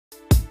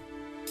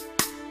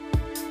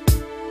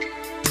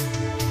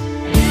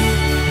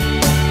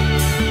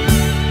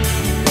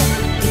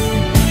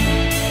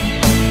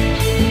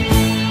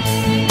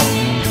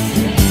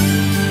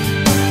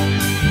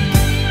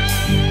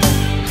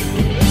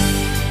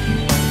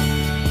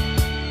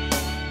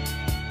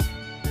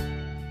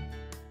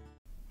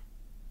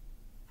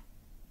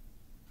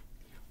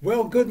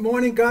Well, good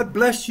morning. God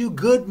bless you.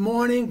 Good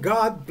morning.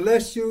 God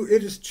bless you.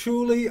 It is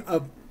truly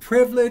a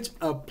privilege,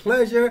 a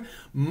pleasure,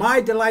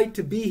 my delight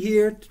to be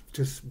here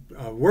to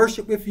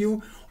worship with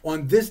you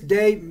on this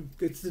day.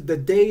 It's the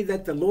day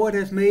that the Lord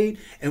has made,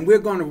 and we're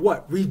going to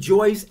what?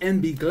 Rejoice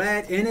and be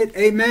glad in it.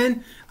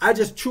 Amen. I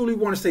just truly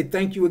want to say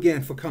thank you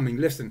again for coming.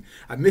 Listen,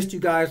 I missed you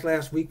guys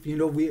last week. You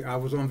know, I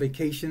was on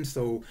vacation,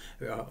 so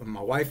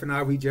my wife and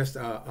I, we just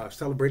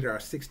celebrated our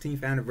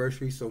 16th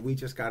anniversary, so we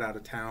just got out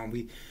of town.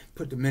 We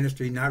put the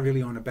ministry not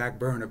really on the back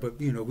burner, but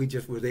you know, we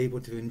just was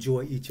able to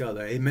enjoy each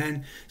other.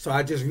 Amen. So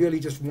I just really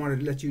just wanted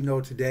to let you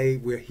know today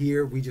we're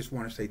here. We just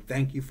want to say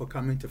thank you for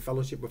coming to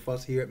fellowship with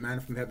us here at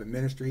Manna from Heaven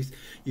Ministries.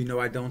 You know,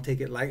 I don't take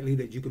it lightly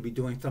that you could be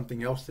doing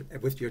something else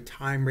with your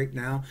time right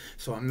now.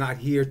 So I'm not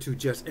here to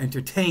just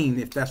entertain,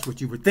 if that's what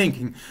you were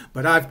thinking,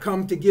 but I've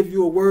come to give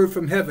you a word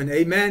from heaven.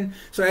 Amen.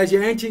 So as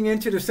you're entering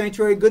into the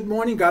sanctuary, good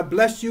morning. God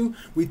bless you.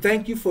 We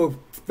thank you for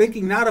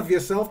thinking not of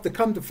yourself to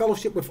come to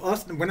fellowship with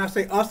us. And when I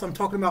say us, I'm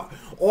talking about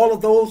all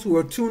of those who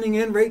are tuning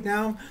in right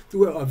now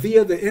through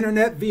via the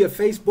internet, via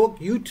Facebook,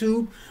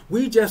 YouTube.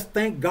 We just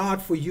thank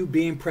God for you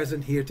being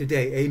present here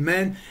today.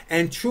 Amen.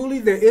 And truly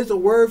there is a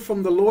word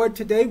from the Lord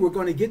today. We're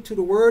going to get to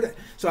the word.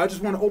 So I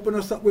just want to open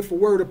us up with a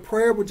word of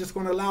prayer. We're just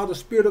going to allow the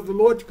Spirit of the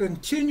Lord to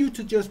continue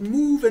to just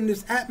move in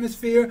this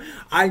atmosphere.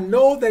 I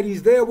know that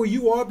he's there where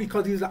you are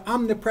because he's an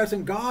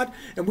omnipresent God.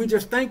 And we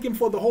just thank him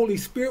for the Holy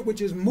Spirit,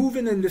 which is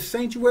moving in this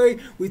sanctuary.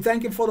 We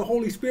thank him for the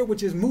Holy Spirit,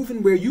 which is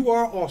moving where you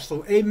are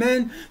also.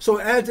 Amen. So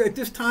at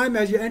this time,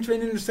 as you're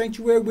entering in the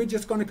sanctuary, we're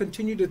just going to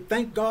continue to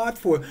thank God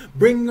for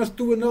bringing us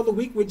through another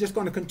week. We're just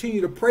going to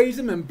continue to praise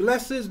him and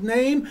bless his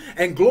name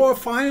and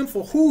glorify him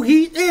for who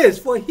he is,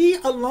 for he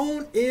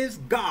alone is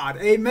God.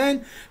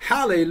 Amen.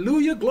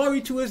 Hallelujah.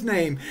 Glory to his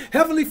name.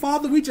 Heavenly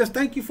Father, we just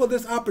thank you for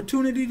this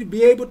opportunity to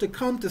be able to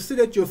come to sit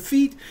at your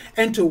feet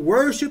and to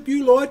worship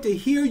you, Lord, to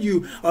hear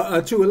you,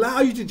 to allow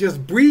you to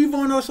just breathe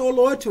on us, oh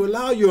Lord, to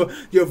allow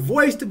your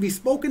voice to be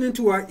spoken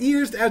into our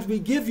ears as we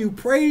give you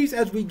praise,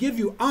 as we give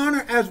you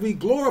honor, as we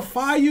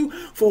glorify you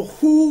for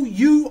who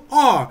you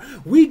are.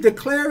 We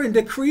declare and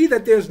decree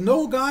that there's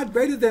no God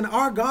greater than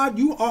our God.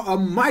 You are a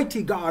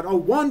mighty God, a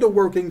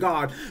wonder-working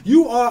God.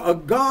 You are a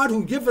God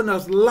who's given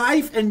us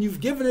life, and you've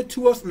given it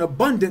to us an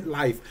abundant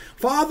life.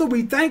 Father,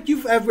 we thank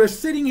you as we're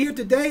sitting here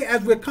today,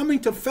 as we're coming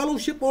to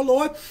fellowship, oh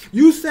Lord.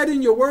 You said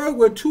in your word,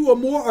 where two or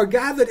more are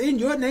gathered in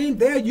your name,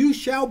 there you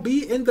shall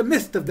be in the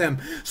midst of them.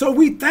 So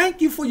we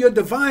thank you for your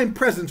divine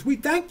presence. We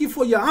thank you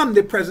for your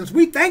omnipresence.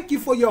 We thank you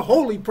for your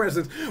holy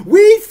presence.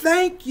 We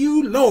thank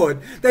you, Lord,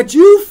 that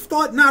you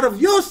thought not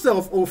of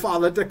yourself, oh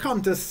Father, to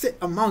come to sit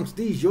amongst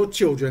these your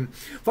children.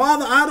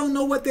 Father, I don't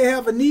know what they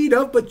have a need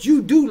of, but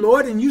you do,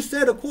 Lord. And you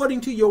said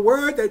according to your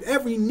word that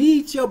every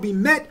need shall be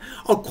met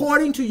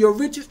according to your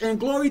riches and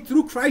glory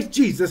through Christ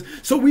Jesus.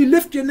 So we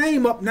lift your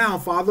name up now,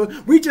 Father.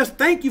 We just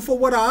thank you for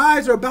what our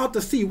eyes are about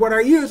to see, what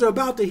our ears are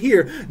about to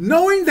hear,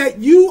 knowing that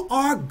you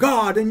are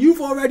God and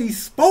you've already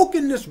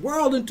spoken this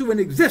world into an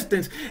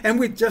existence. And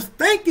we're just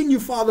thanking you,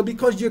 Father,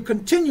 because you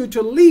continue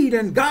to lead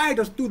and guide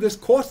us through this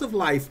course of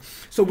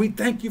life. So we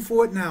thank you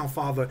for it now,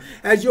 Father.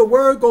 As your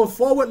word goes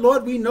forward,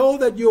 Lord, we know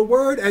that your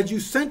word, as you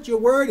sent your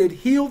word, it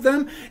healed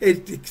them,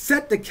 it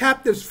set the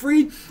captives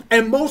free,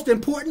 and most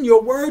important,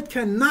 your word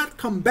cannot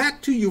come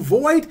back to you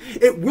void.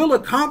 It will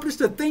accomplish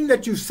the thing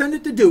that you sent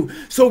it to do.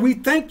 So we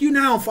thank you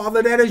now,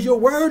 Father, that as your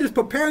word is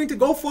preparing to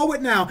go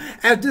forward now,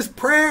 as this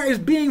prayer is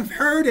being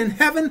heard in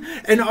heaven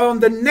and on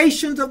the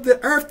nations of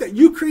the earth that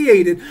you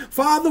created,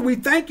 Father, we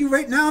thank you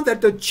right now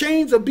that the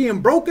chains are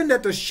being broken,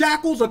 that the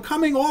shackles are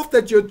coming off,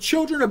 that your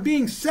children are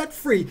being set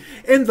free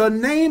in the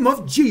name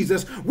of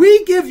Jesus.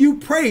 We give you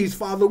praise,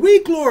 Father. We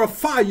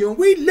glorify you and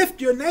we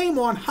lift your name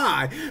on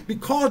high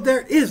because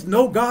there is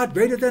no God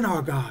greater than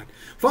our God.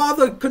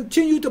 Father,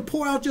 continue to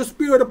pour out your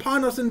spirit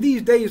upon us in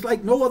these days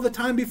like no other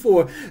time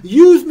before.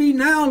 Use me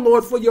now,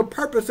 Lord, for your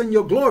purpose and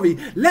your glory.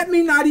 Let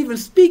me not even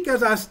speak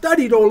as I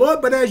studied, oh Lord,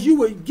 but as you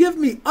would give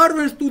me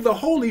utterance through the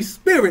Holy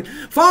Spirit.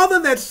 Father,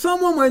 that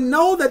someone would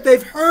know that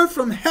they've heard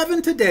from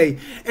heaven today.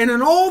 And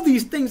in all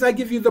these things, I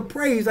give you the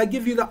praise, I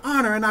give you the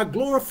honor, and I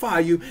glorify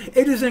you.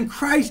 It is in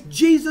Christ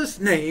Jesus'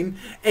 name.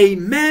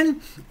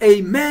 Amen,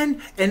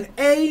 amen, and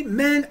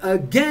amen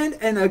again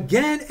and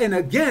again and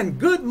again.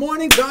 Good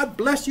morning. God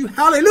bless you.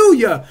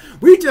 Hallelujah.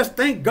 We just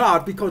thank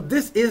God because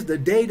this is the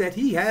day that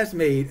he has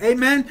made.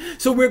 Amen.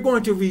 So we're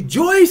going to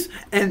rejoice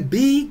and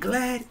be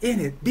glad in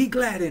it. Be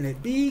glad in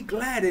it. Be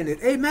glad in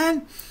it.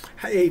 Amen.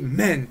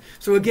 Amen.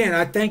 So again,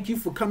 I thank you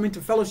for coming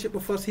to fellowship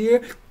with us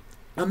here.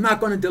 I'm not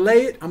going to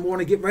delay it. I'm going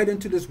to get right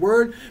into this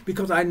word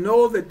because I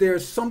know that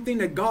there's something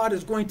that God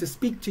is going to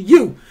speak to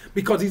you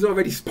because he's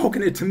already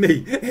spoken it to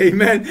me.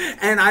 Amen.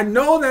 And I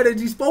know that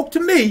as he spoke to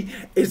me,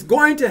 it's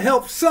going to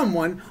help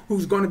someone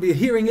who's going to be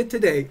hearing it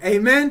today.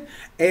 Amen.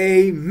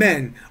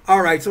 Amen.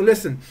 All right. So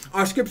listen,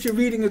 our scripture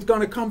reading is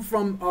going to come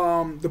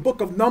from the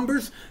book of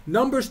Numbers,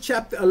 Numbers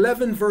chapter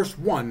 11, verse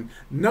 1.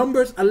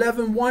 Numbers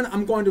 11:1.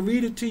 I'm going to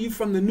read it to you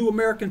from the New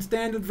American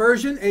Standard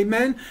Version.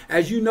 Amen.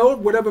 As you know,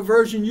 whatever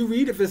version you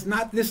read, if it's not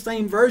not this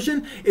same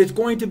version. It's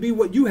going to be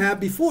what you have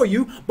before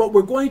you, but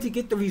we're going to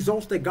get the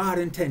results that God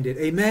intended.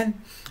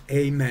 Amen.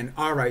 Amen.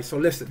 All right. So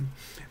listen,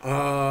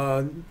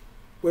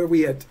 where are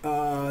we at?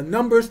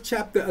 Numbers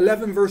chapter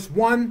 11, verse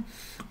 1.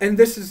 And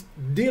this is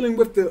dealing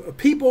with the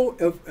people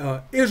of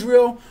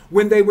Israel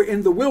when they were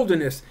in the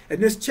wilderness.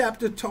 And this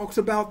chapter talks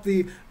about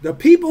the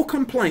people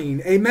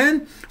complain.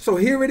 Amen. So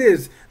here it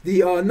is,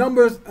 the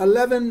Numbers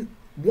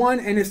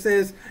 11:1, and it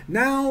says,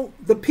 now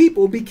the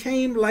people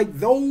became like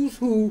those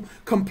who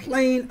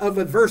complain of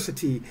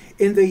adversity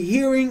in the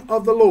hearing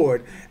of the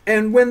Lord.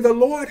 And when the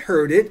Lord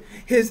heard it,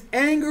 his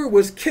anger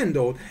was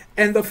kindled,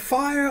 and the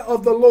fire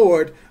of the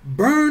Lord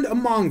burned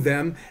among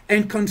them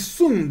and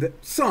consumed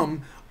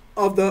some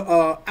on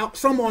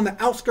the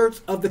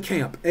outskirts of the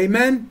camp.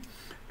 Amen.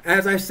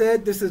 As I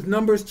said, this is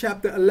Numbers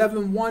chapter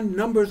 11:1.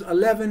 Numbers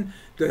 11,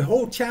 the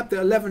whole chapter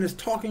 11 is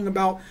talking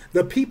about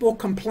the people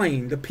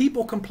complain. The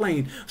people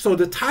complain. So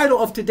the title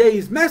of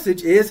today's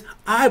message is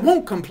I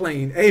won't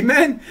complain.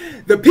 Amen.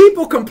 The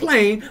people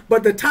complain,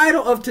 but the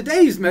title of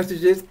today's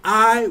message is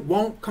I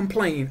won't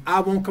complain. I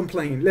won't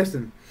complain.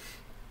 Listen.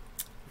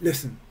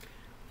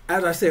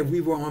 As I said,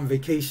 we were on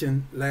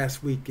vacation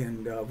last week,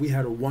 and we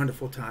had a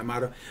wonderful time.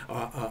 Out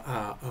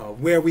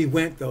of where we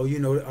went, though, you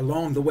know,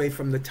 along the way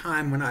from the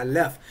time when I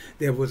left,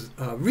 there was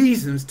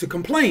reasons to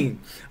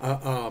complain.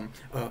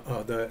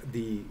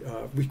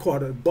 We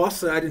caught a bus,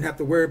 so I didn't have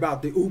to worry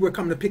about the Uber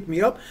coming to pick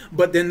me up.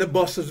 But then the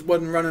buses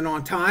wasn't running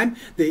on time.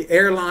 The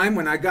airline,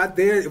 when I got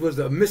there, it was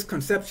a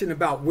misconception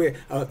about where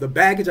the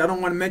baggage. I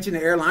don't want to mention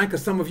the airline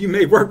because some of you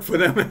may work for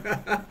them.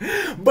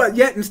 But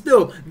yet and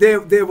still,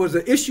 there was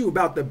an issue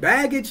about the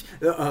baggage.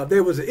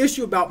 There was an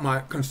issue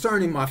about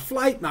concerning my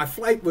flight. My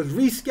flight was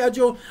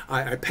rescheduled.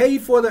 I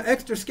paid for the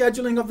extra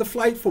scheduling of the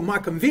flight for my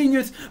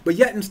convenience, but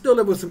yet and still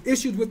there was some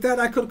issues with that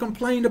I could have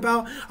complained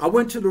about. I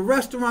went to the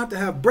restaurant to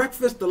have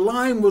breakfast. The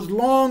line was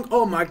long.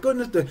 Oh my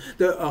goodness. The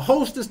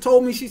hostess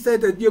told me, she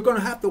said that you're going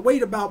to have to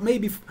wait about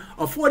maybe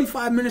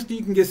 45 minutes till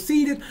you can get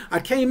seated.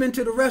 I came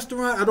into the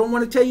restaurant. I don't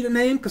want to tell you the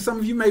name because some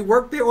of you may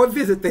work there or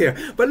visit there.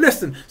 But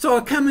listen, so I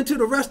come into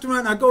the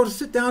restaurant. And I go to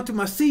sit down to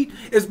my seat.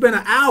 It's been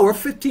an hour,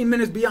 15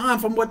 minutes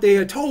beyond from what they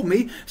had told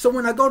me. So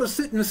when I go to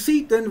sit in the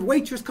seat, then the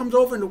waitress comes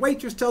over and the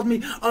waitress tells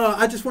me,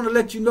 I just want to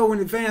let you know in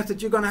advance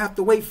that you're going to have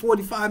to wait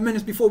 45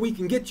 minutes before we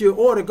can get your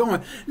order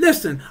going.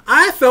 Listen,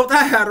 I felt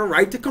I had a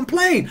right to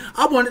complain.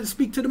 I wanted to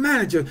speak to the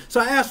manager.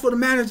 So I asked for the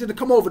manager to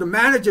come over. The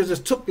manager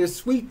just took this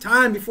sweet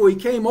time before he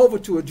came over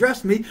to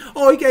address me.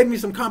 Oh, he gave me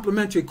some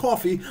complimentary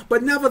coffee.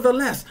 But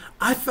nevertheless,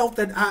 I felt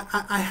that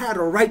I had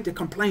a right to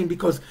complain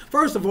because,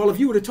 first of all, if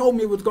you would have told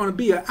me it was going to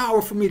be an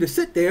hour for me to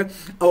sit there,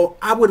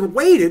 I would have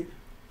waited.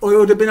 Or it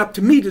would have been up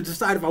to me to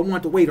decide if I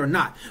want to wait or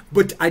not.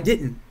 But I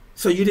didn't.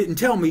 So you didn't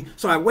tell me,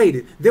 so I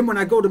waited. Then when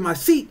I go to my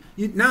seat,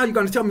 now you're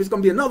going to tell me it's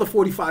going to be another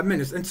 45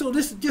 minutes. And so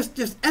this just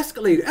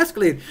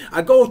escalated.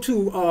 I go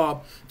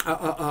to,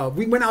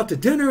 we went out to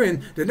dinner,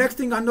 and the next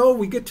thing I know,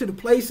 we get to the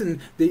place, and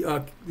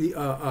the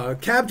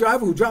cab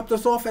driver who dropped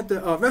us off at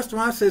the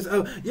restaurant says,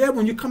 yeah,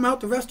 when you come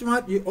out the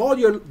restaurant,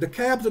 the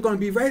cabs are going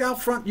to be right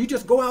out front. You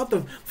just go out,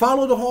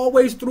 follow the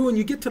hallways through, and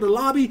you get to the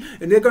lobby,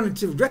 and they're going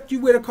to direct you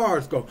where the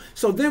cars go.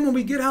 So then when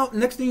we get out,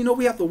 next thing you know,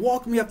 we have to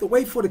walk, and we have to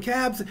wait for the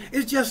cabs.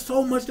 It's just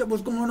so much that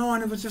was going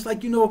on. It was just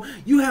like, you know,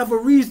 you have a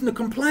reason to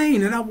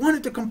complain, and I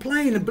wanted to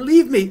complain, and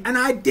believe me, and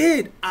I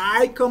did.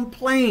 I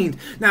complained.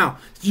 Now,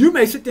 you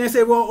may sit there and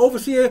say, well,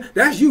 overseer,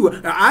 that's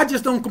you. I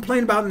just don't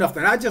complain about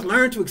nothing. I just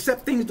learned to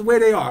accept things the way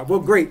they are. Well,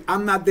 great.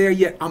 I'm not there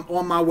yet. I'm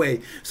on my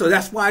way. So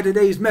that's why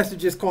today's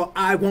message is called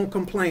I Won't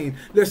Complain.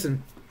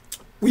 Listen,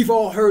 we've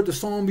all heard the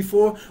song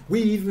before.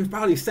 We even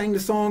probably sang the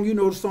song. You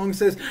know the song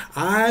says,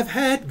 I've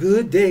had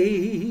good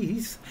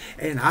days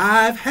and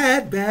I've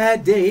had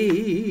bad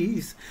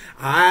days.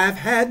 I've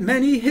had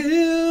many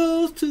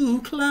hills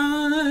to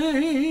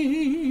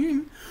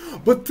climb.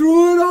 But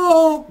through it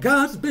all,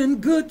 God's been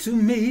good to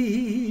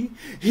me.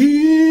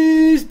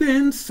 He's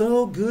been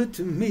so good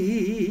to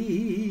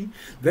me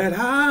that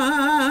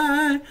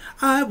I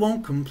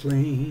won't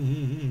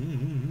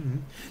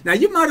complain. Now,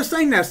 you might have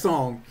sang that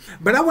song,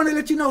 but I want to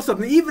let you know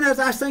something. Even as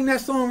I sang that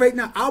song right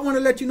now, I want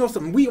to let you know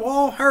something. We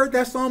all heard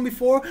that song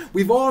before.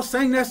 We've all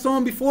sang that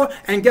song before.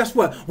 And guess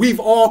what? We've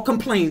all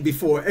complained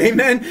before.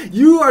 Amen.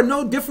 You are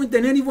no different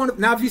than anyone.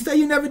 Now, if you say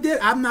you never did,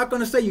 I'm not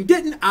going to say you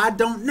didn't. I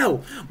don't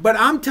know. But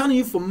I'm telling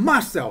you for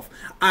myself,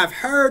 I've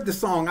heard the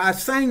song. I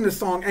sang the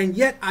song, and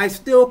yet I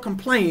still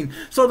complain.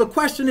 So the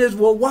question is,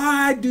 well,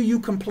 why do you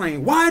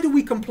complain? Why do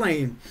we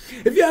complain?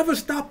 If you ever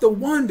stop to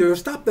wonder,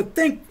 stop to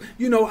think,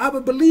 you know, I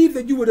would believe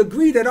that you would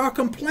agree that our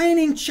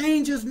complaining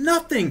changes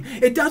nothing.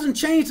 It doesn't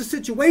change the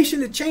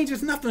situation. It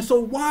changes nothing. So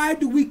why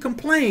do we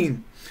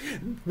complain?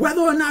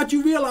 Whether or not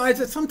you realize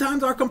that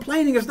sometimes our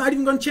complaining is not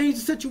even going to change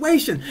the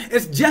situation.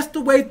 It's just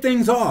the way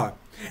things are.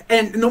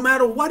 And no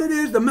matter what it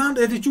is, the amount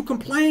that you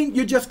complain,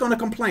 you're just going to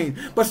complain.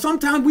 But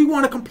sometimes we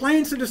want to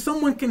complain so that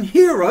someone can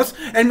hear us,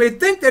 and they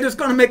think that it's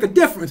going to make a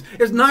difference.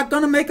 It's not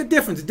going to make a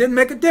difference. It didn't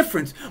make a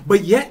difference.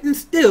 But yet and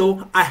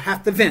still, I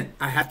have to vent.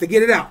 I have to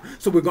get it out.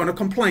 So we're going to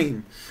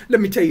complain.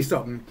 Let me tell you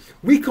something.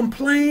 We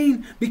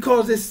complain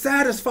because it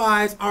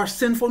satisfies our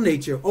sinful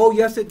nature. Oh,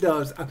 yes, it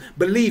does.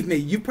 Believe me,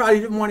 you probably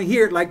didn't want to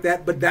hear it like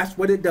that, but that's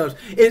what it does.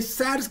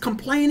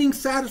 Complaining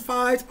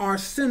satisfies our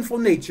sinful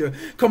nature.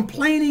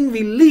 Complaining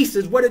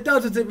releases, what it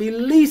does is it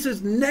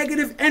releases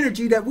negative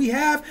energy that we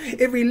have.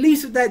 It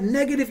releases that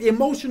negative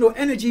emotional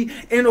energy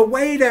in a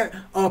way that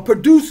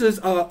produces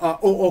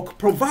or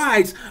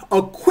provides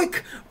a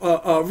quick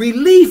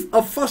relief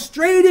of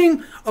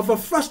a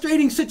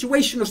frustrating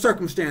situation or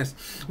circumstance.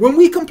 When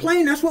we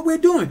complain, that's what we're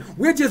doing.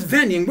 We're just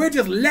venting. We're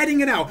just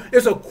letting it out.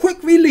 It's a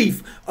quick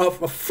relief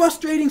of a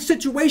frustrating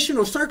situation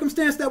or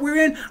circumstance that we're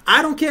in.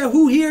 I don't care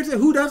who hears it,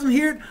 who doesn't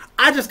hear it.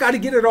 I just got to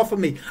get it off of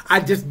me. I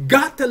just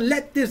got to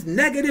let this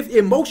negative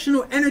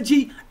emotional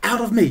energy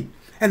out of me.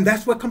 And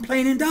that's what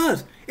complaining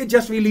does. It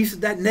just releases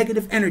that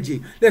negative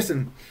energy.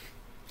 Listen,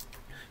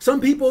 some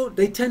people,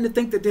 they tend to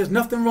think that there's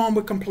nothing wrong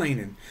with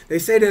complaining. They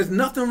say there's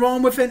nothing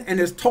wrong with it and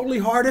it's totally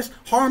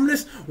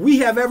harmless. We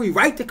have every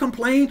right to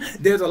complain.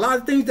 There's a lot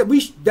of things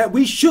that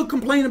we should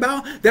complain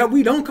about, that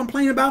we don't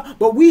complain about,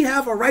 but we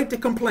have a right to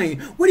complain.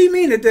 What do you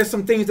mean that there's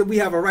some things that we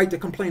have a right to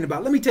complain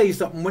about? Let me tell you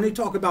something. When they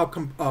talk about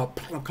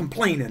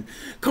complaining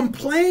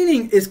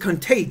is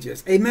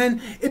contagious.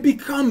 Amen. It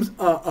becomes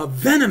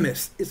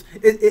venomous.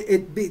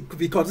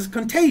 Because it's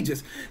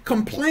contagious.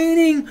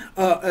 Complaining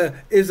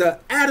is an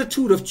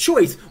attitude of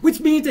choice,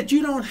 which means that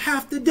you don't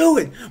have to do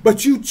it,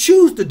 but you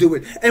choose to do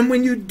it. And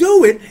when you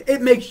do it,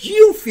 it makes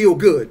you feel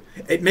good.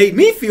 It made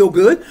me feel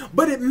good,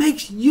 but it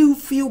makes you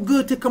feel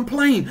good to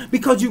complain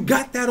because you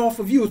got that off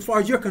of you as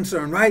far as you're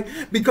concerned, right?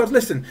 Because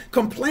listen,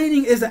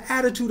 complaining is an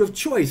attitude of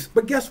choice.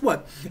 But guess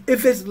what?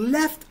 If it's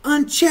left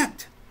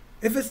unchecked,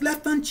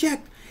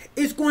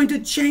 it's going to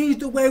change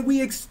the way we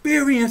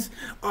experience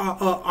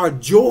our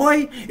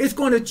joy. It's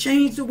going to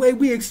change the way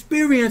we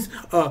experience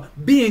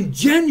being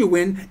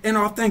genuine in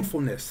our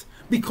thankfulness.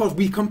 Because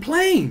we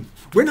complain.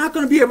 We're not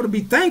going to be able to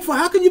be thankful.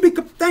 How can you be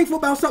thankful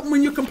about something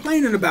when you're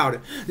complaining about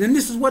it? And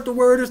this is what the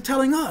word is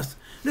telling us.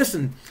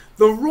 Listen,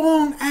 the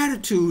wrong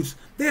attitudes,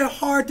 they're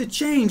hard to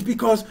change,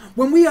 because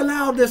when we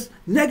allow this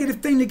negative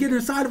thing to get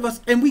inside of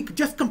us and we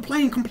just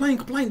complain,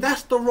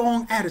 that's the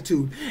wrong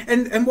attitude.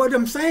 And what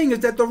I'm saying is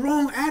that the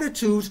wrong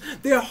attitudes,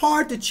 they're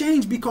hard to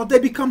change because they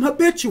become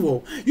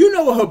habitual. You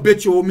know what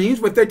habitual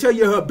means. When they tell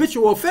you a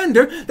habitual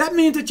offender, that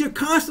means that you're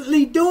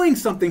constantly doing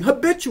something.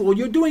 Habitual,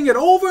 you're doing it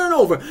over and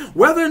over.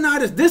 Whether or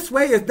not it's this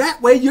way, it's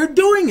that way, you're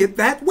doing it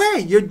that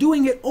way. You're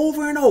doing it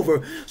over and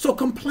over. So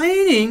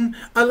complaining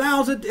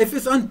allows it, if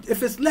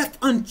it's left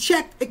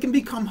unchecked, it can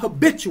become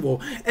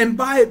habitual. And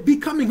by it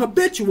becoming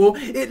habitual,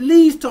 it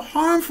leads to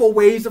harmful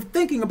ways of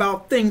thinking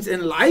about things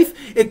in life.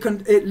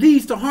 It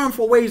leads to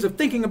harmful ways of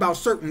thinking about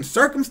certain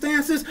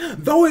circumstances,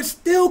 though it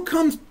still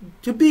comes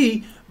to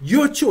be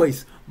your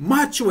choice,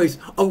 my choice,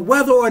 of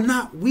whether or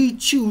not we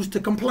choose to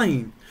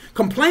complain.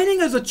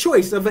 Complaining is a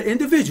choice of an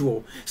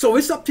individual. So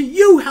it's up to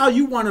you how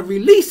you want to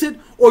release it,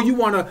 or you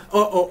want to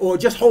or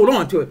just hold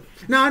on to it.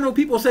 Now, I know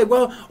people say,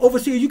 well,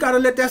 overseer, you got to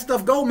let that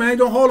stuff go, man.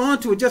 Don't hold on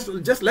to it. Just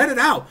let it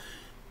out.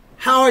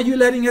 How are you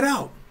letting it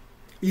out?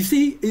 You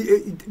see,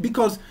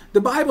 because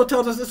the Bible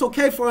tells us it's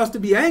okay for us to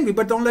be angry,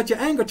 but don't let your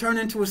anger turn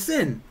into a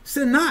sin.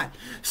 Sin not.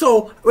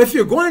 So if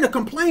you're going to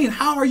complain,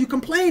 how are you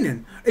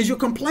complaining? As you're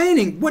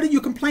complaining, what are you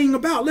complaining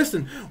about?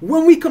 Listen,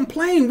 when we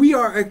complain,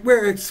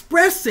 we're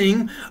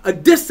expressing a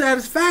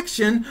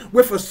dissatisfaction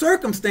with a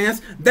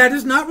circumstance that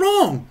is not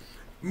wrong.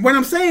 What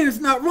I'm saying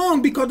is not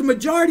wrong because the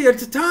majority of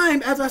the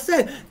time, as I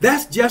said,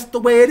 that's just the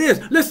way it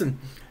is. Listen,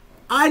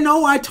 I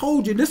know I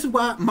told you, this is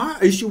why my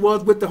issue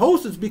was with the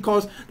hostess,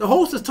 because the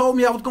hostess told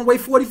me I was going to wait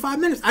 45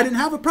 minutes. I didn't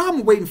have a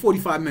problem waiting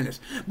 45 minutes.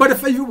 But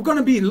if you were going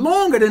to be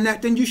longer than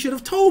that, then you should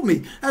have told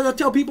me. As I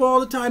tell people all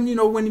the time, you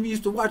know, when we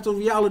used to watch those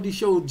reality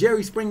shows,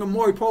 Jerry Springer,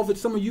 Maury Povich,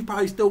 some of you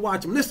probably still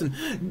watch them. Listen,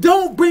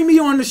 don't bring me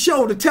on the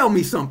show to tell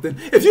me something.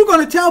 If you're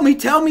going to tell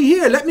me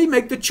here. Let me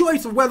make the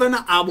choice of whether or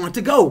not I want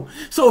to go.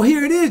 So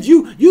here it is.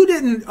 You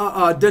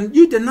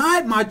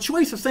denied my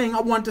choice of saying I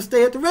want to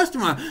stay at the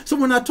restaurant. So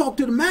when I talked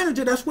to the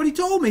manager, that's what he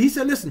told me. He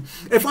said, listen,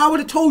 if I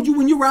would have told you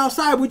when you were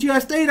outside, would you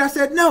have stayed? I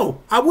said,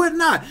 no, I would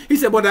not. He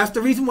said, well, that's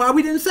the reason why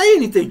we didn't say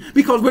anything,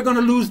 because we're going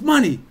to lose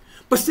money.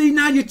 But see,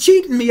 now you're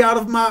cheating me out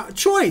of my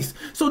choice.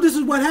 So this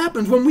is what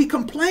happens when we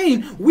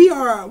complain.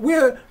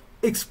 We're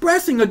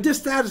expressing a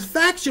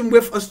dissatisfaction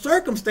with a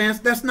circumstance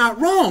that's not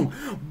wrong.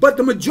 But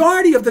the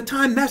majority of the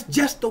time, that's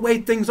just the way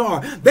things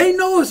are. They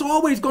know it's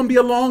always going to be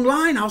a long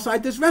line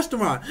outside this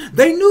restaurant.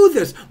 They knew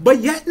this, but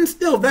yet and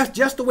still, that's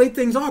just the way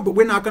things are. But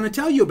we're not going to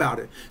tell you about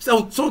it.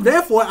 So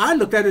therefore, I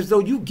look at it as though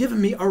you've given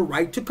me a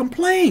right to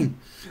complain.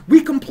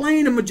 We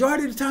complain, the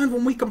majority of the times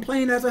when we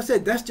complain, as I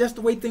said, that's just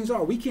the way things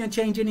are. We can't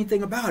change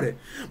anything about it.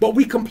 But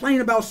we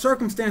complain about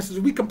circumstances.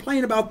 We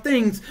complain about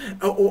things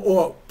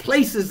or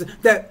places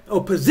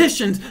or positions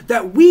positions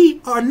that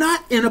we are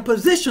not in a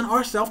position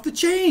ourselves to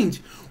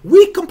change.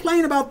 We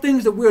complain about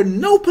things that we're in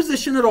no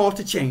position at all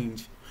to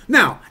change.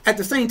 Now, at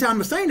the same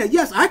time of saying that,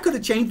 yes, I could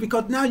have changed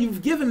because now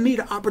you've given me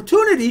the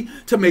opportunity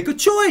to make a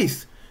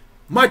choice.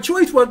 My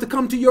choice was to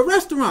come to your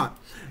restaurant.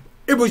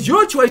 It was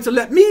your choice to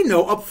let me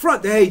know up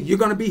front that, hey, you're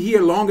going to be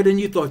here longer than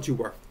you thought you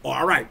were.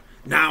 All right,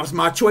 now it's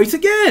my choice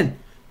again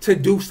to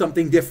do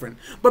something different.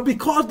 But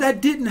because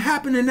that didn't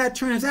happen in that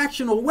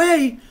transactional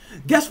way,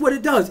 guess what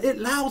it does? It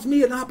allows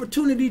me an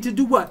opportunity to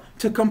do what?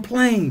 To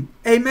complain.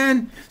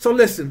 Amen? So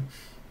listen.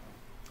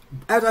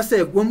 As I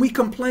said, when we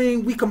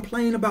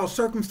complain about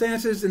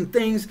circumstances and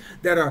things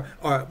that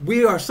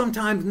we are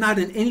sometimes not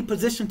in any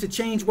position to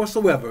change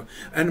whatsoever.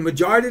 And the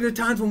majority of the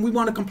times when we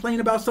want to complain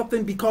about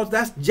something because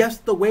that's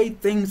just the way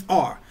things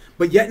are.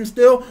 But yet and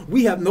still,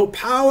 we have no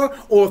power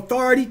or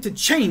authority to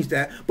change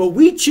that. But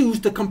we choose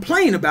to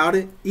complain about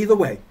it either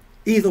way.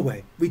 Either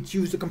way, we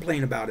choose to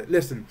complain about it.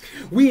 Listen,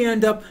 we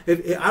end up,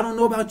 I don't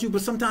know about you,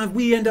 but sometimes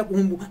we end up,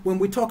 when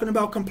we're talking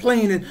about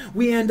complaining,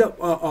 we end up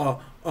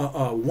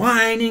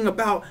whining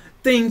about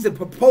things and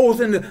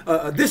proposing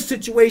this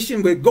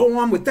situation, we go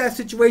on with that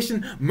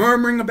situation,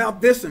 murmuring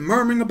about this and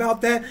murmuring about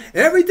that.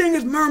 Everything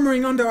is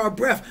murmuring under our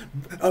breath,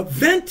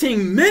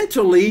 venting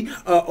mentally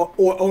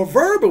or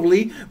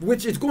verbally,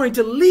 which is going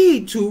to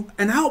lead to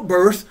an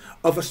outburst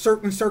of a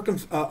certain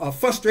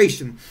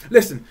frustration.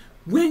 Listen,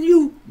 when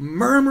you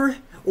murmur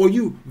or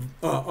you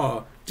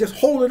just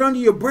hold it under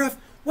your breath,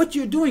 what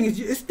you're doing is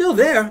it's still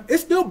there.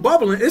 It's still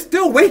bubbling. It's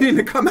still waiting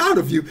to come out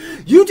of you.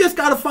 You just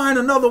got to find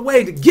another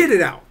way to get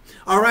it out.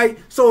 All right.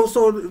 So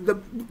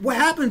what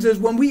happens is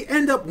when we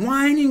end up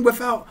whining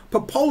without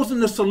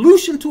proposing a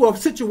solution to a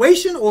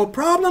situation or a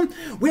problem,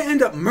 we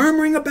end up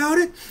murmuring about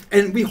it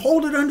and we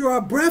hold it under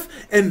our breath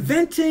and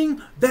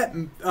venting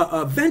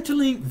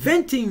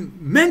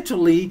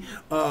mentally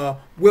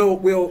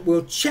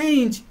will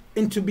change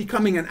into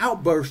becoming an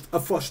outburst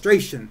of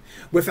frustration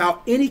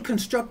without any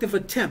constructive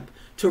attempt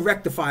to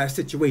rectify a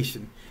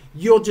situation.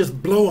 You'll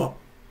just blow up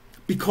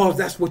because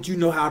that's what you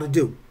know how to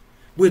do.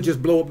 We'll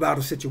just blow up about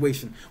a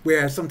situation,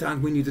 whereas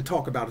sometimes we need to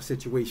talk about a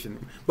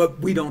situation, but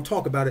we don't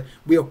talk about it.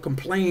 We'll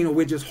complain or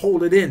we'll just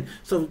hold it in.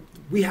 So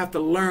we have to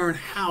learn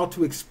how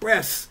to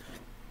express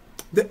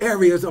the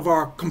areas of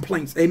our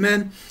complaints.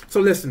 Amen.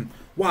 So listen,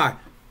 why?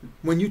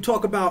 When you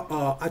talk about,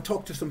 I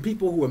talk to some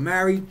people who are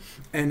married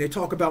and they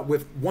talk about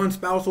with one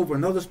spouse over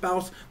another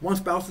spouse. One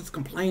spouse is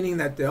complaining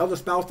that the other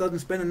spouse doesn't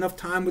spend enough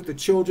time with the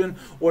children,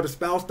 or this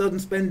spouse doesn't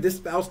spend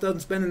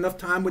enough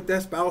time with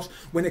their spouse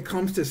when it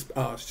comes to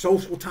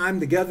social time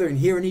together and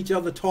hearing each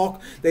other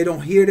talk. They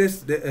don't hear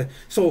this.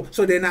 So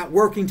they're not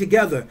working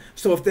together.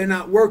 So if they're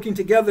not working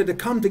together to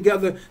come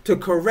together to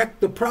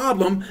correct the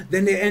problem,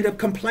 then they end up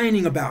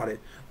complaining about it.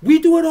 We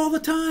do it all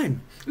the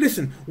time.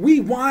 Listen, we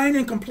whine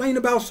and complain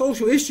about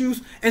social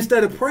issues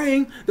instead of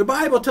praying. The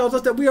Bible tells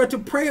us that we are to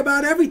pray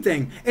about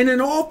everything. And in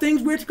all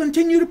things, we're to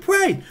continue to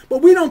pray.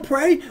 But we don't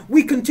pray.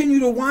 We continue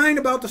to whine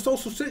about the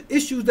social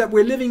issues that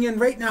we're living in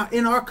right now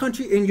in our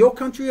country, in your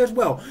country as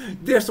well.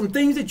 There's some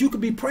things that you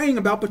could be praying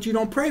about, but you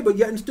don't pray, but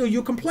yet and still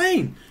you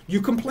complain.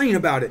 You complain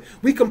about it.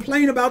 We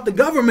complain about the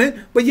government,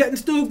 but yet and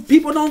still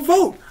people don't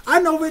vote. I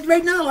know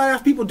right now I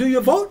ask people, do you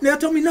vote? And they'll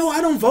tell me, no,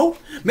 I don't vote.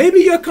 Maybe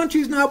your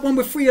country's not one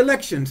with free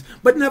elections,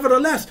 but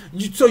nevertheless,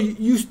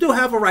 you still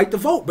have a right to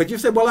vote. But you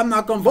say, well, I'm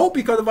not going to vote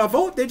because if I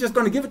vote, they're just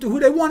going to give it to who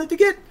they want it to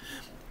get.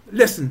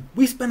 Listen,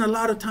 we spend a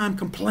lot of time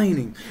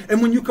complaining.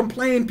 And when you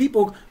complain,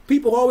 people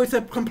always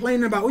have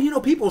complaining about, well, you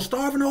know, people are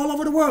starving all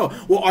over the world.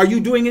 Well, are you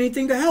doing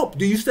anything to help?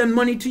 Do you send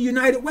money to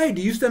United Way?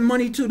 Do you send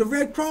money to the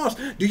Red Cross?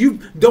 Do you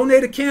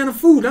donate a can of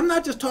food? I'm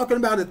not just talking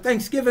about a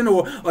Thanksgiving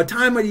or a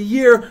time of the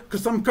year,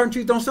 because some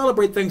countries don't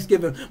celebrate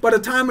Thanksgiving, but a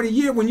time of the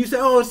year when you say,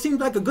 oh, it seems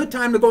like a good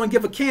time to go and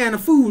give a can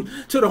of food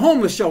to the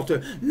homeless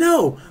shelter.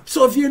 No.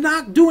 So if you're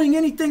not doing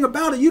anything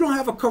about it, you don't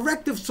have a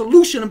corrective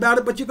solution about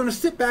it, but you're going to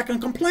sit back and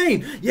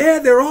complain. Yeah,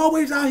 they're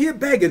always out here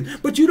begging,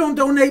 but you don't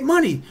donate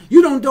money.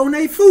 You don't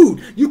donate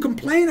food. You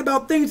complain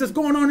about things that's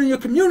going on in your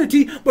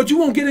community, but you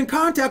won't get in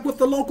contact with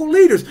the local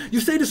leaders.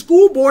 You say the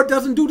school board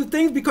doesn't do the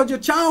things because your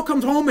child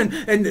comes home and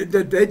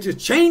they're just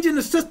changing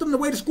the system, the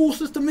way the school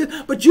system is,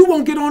 but you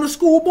won't get on a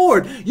school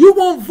board. You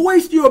won't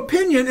voice your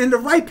opinion in the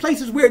right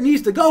places where it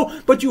needs to go,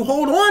 but you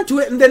hold on to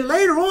it, and then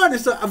later on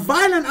it's a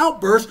violent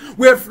outburst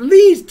where it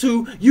leads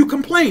to you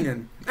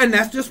complaining. And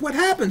that's just what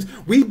happens.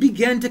 We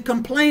begin to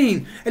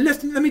complain. And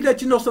listen, let me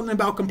let you know something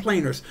about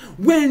complainers.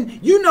 When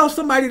you know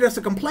somebody that's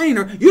a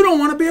complainer, you don't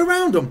want to be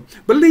around them.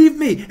 Believe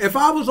me, if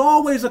I was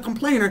always a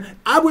complainer,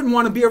 I wouldn't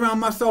want to be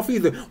around myself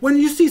either. When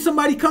you see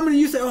somebody coming and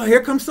you say, oh,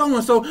 here comes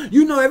so-and-so,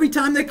 you know every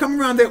time they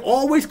come around, they're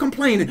always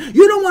complaining.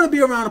 You don't want to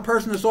be around a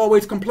person that's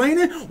always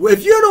complaining. Well,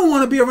 if you don't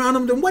want to be around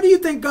them, then what do you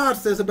think God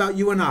says about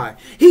you and I?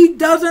 He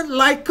doesn't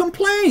like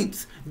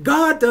complaints.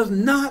 God does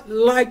not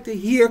like to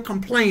hear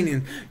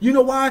complaining. You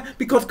know why?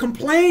 Because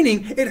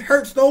complaining, it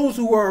hurts those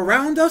who are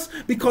around us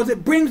because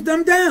it brings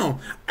them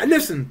down.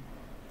 Listen,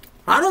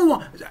 I don't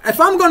want, if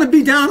I'm going to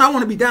be down, I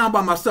want to be down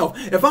by myself.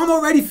 If I'm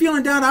already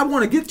feeling down, I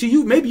want to get to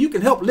you. Maybe you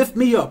can help lift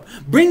me up,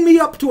 bring me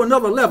up to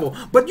another level.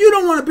 But you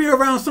don't want to be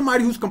around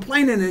somebody who's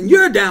complaining and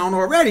you're down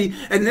already.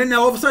 And then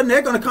all of a sudden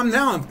they're going to come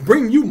down and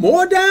bring you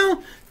more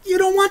down. You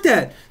don't want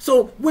that.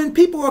 So when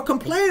people are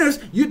complainers,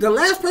 the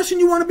last person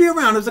you want to be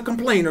around is a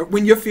complainer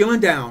when you're feeling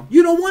down.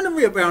 You don't want to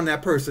be around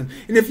that person.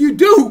 And if you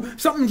do,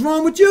 something's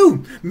wrong with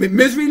you.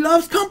 Misery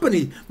loves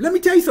company. Let me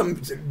tell you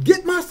something.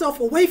 Get myself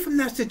away from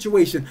that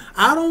situation.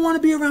 I don't want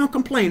to be around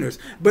complainers.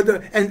 But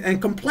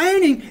and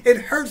complaining, it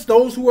hurts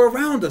those who are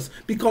around us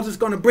because it's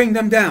going to bring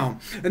them down.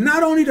 And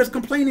not only does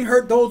complaining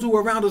hurt those who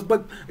are around us,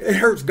 but it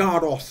hurts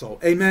God also.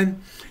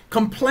 Amen.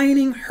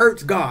 Complaining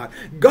hurts God.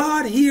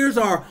 God hears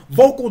our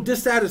vocal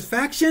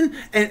dissatisfaction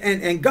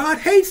and God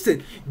hates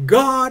it.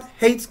 God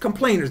hates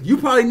complainers. You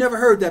probably never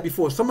heard that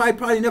before. Somebody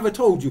probably never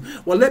told you.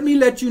 Well, let me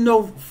let you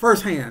know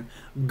firsthand.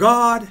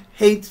 God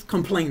hates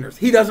complainers.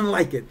 He doesn't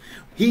like it.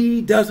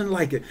 He doesn't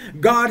like it.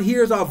 God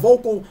hears our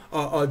vocal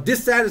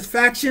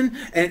dissatisfaction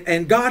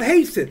and God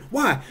hates it.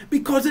 Why?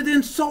 Because it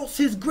insults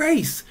his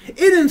grace.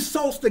 It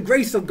insults the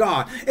grace of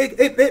God.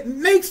 It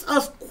makes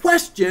us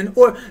question,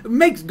 or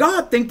makes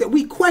God think that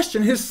we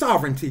question his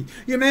sovereignty.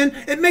 You man,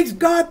 it makes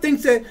God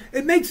think that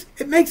it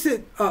makes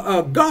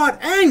God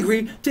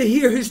angry to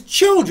hear his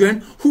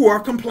children who are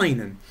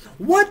complaining.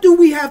 What do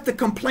we have to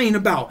complain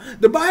about?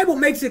 The Bible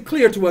makes it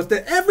clear to us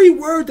that every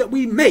word that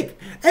we make,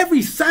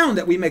 every sound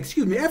that we make,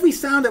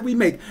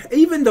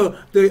 even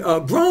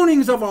the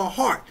groanings of our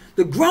heart,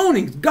 the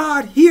groanings,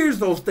 God hears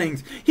those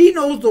things. He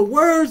knows the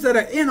words that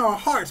are in our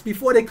hearts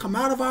before they come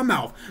out of our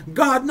mouth.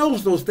 God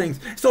knows those things.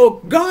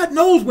 So God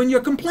knows when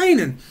you're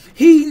complaining.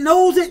 He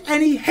knows it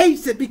and he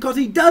hates it because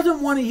he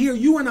doesn't want to hear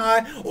you and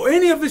I or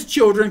any of his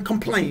children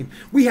complain.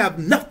 We have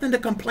nothing to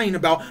complain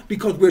about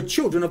because we're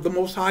children of the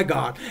Most High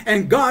God.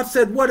 And God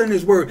said what in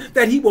his word?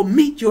 That he will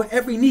meet your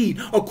every need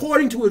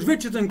according to his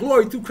riches and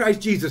glory through Christ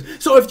Jesus.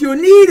 So if your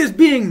need is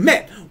being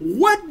met,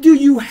 what do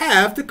you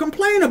have to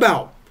complain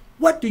about?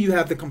 What do you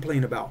have to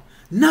complain about?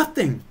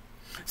 Nothing.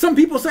 Some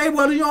people say,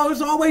 well,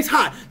 it's always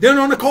hot. Then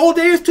on a cold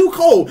day, it's too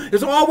cold.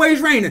 It's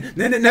always raining.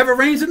 Then it never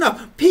rains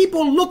enough.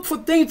 People look for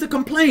things to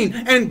complain.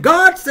 And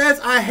God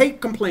says, I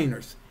hate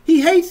complainers.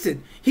 He hates it.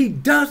 He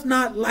does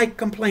not like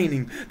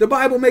complaining. The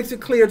Bible makes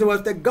it clear to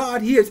us that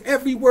God hears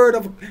every word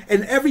of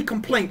and every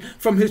complaint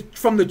from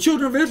the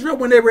children of Israel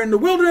when they were in the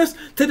wilderness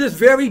to this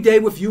very day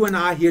with you and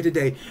I here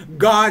today.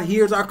 God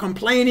hears our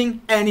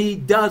complaining and he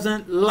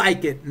doesn't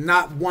like it,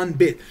 not one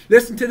bit.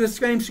 Listen to the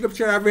same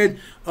scripture I read,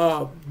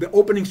 the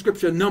opening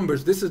scripture,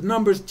 Numbers. This is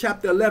Numbers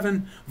chapter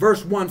 11,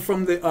 verse 1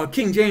 from the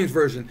King James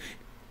Version.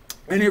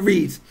 And it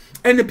reads,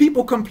 and the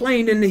people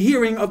complained in the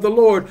hearing of the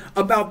Lord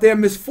about their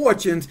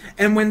misfortunes,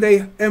 and when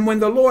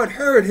the Lord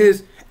heard,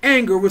 his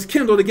anger was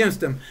kindled against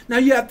them. Now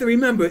you have to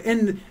remember,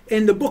 in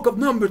the book of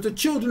Numbers, the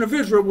children of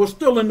Israel were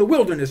still in the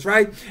wilderness,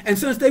 right? And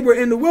since they were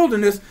in the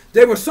wilderness,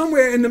 they were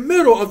somewhere in the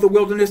middle of the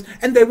wilderness,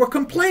 and they were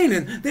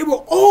complaining. They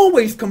were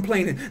always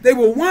complaining. They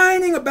were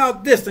whining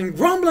about this and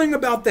grumbling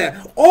about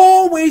that,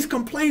 always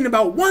complaining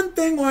about one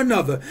thing or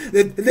another.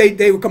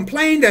 They would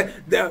complain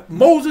that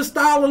Moses'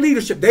 style of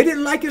leadership, they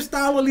didn't like his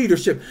style of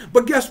leadership.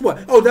 But guess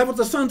what? Oh, that was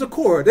the sons of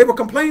Korah. They were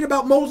complaining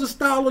about Moses'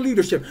 style of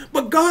leadership.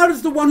 But God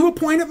is the one who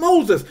appointed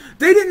Moses.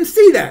 They didn't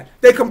see that.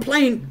 They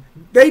complained.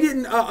 They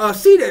didn't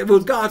see that it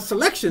was God's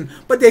selection,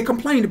 but they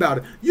complained about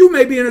it. You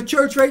may be in a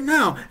church right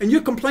now, and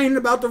you're complaining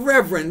about the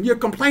reverend. You're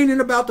complaining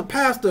about the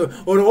pastor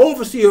or the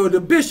overseer or the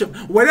bishop,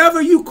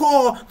 whatever you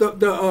call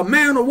the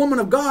man or woman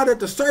of God at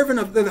the servant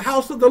of the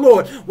house of the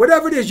Lord.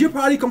 Whatever it is, you're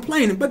probably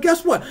complaining. But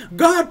guess what?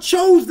 God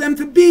chose them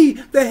to be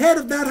the head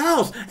of that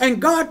house,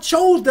 and God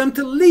chose them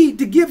to lead,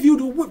 to give you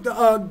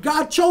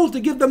God chose to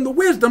give them the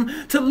wisdom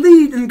to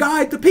lead and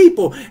guide the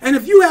people. And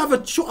if you have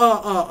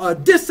a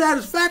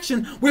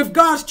dissatisfaction with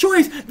God's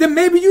choice, then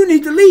maybe you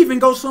need to leave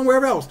and go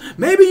somewhere else.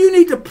 Maybe you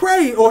need to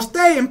pray or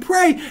stay and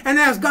pray and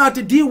ask God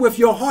to deal with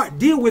your heart,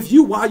 deal with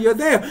you while you're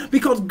there,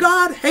 because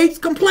God hates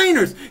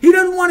complainers. He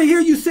doesn't want to hear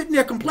you sitting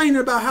there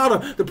complaining about how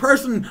the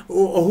person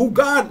or who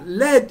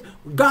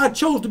God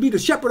chose to be the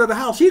shepherd of the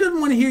house. He doesn't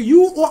want to hear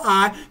you or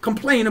I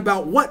complain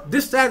about what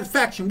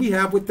dissatisfaction we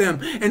have with them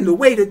and the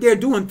way that they're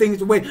doing things,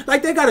 the way,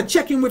 like they got to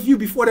check in with you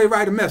before they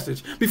write a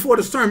message, before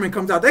the sermon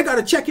comes out. They got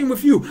to check in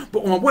with you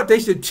on what they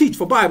should teach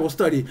for Bible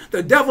study.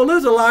 The devil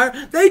is a liar.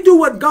 They do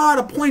what God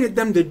appointed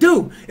them to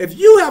do. If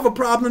you have a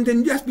problem,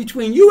 then that's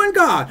between you and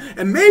God.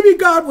 And maybe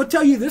God will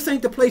tell you this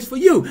ain't the place for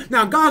you.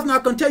 Now, God's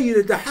not going to tell you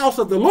that the house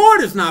of the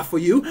Lord is not for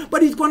you,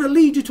 but he's going to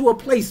lead you to a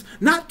place,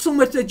 not so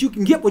much that you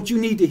can get what you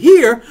need to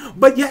hear,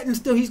 but yet and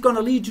still he's going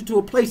to lead you to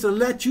a place and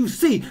let you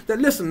see that,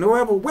 listen,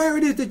 where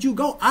it is that you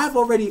go, I've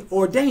already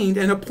ordained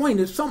and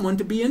appointed someone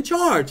to be in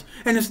charge.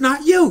 And it's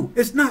not you.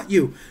 It's not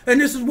you. And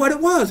this is what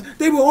it was.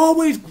 They were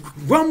always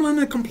grumbling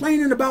and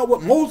complaining about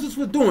what Moses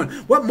was doing,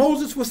 what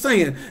Moses was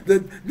saying.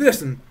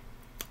 Listen,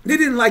 they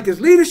didn't like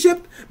his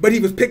leadership, but he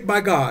was picked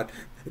by God.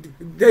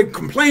 They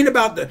complained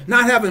about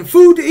not having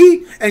food to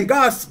eat, and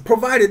God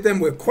provided them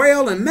with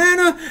quail and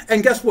manna.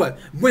 And guess what?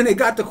 When they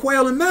got the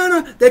quail and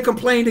manna, they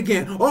complained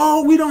again.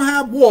 Oh, we don't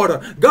have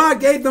water. God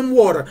gave them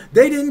water.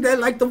 They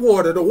didn't like the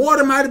water. The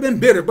water might have been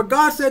bitter, but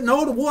God said,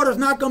 no, the water's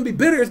not going to be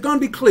bitter. It's going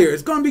to be clear.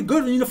 It's going to be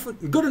good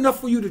enough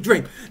for you to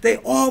drink. They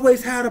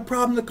always had a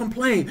problem to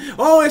complain.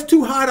 Oh, it's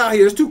too hot out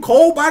here. It's too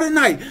cold by the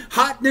night,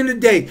 hot in the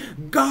day.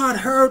 God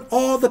heard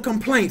all the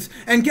complaints.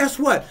 And guess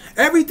what?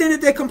 Everything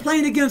that they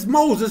complained against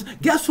Moses,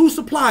 guess who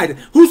supplied it?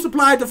 Who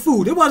supplied the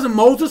food? It wasn't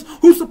Moses.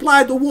 Who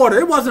supplied the water?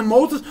 It wasn't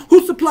Moses.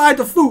 Who supplied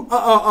the food?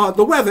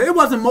 The weather? It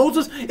wasn't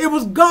Moses. It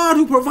was God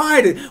who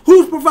provided.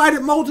 Who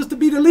provided Moses to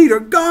be the leader?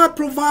 God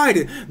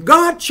provided.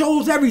 God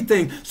chose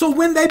everything. So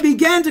when they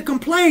began to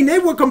complain, they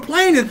were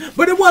complaining,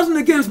 but it wasn't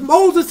against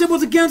Moses. It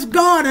was against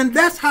God. And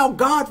that's how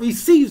God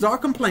receives our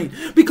complaint.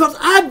 Because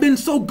I've been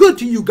so good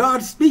to you,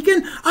 God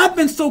speaking. I've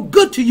been so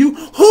good to you.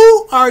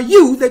 Who are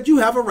you that you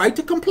have a right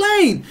to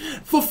complain?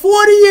 For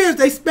 40 years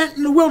they spent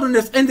in the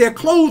wilderness, and their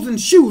clothes and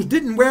shoes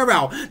didn't wear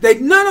out.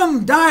 None of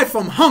them died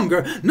from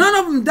hunger. None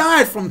of them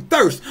died from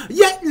thirst.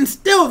 Yet and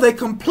still they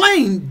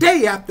complained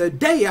day after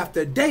day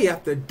after day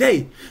after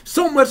day.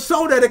 So much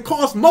so that it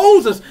cost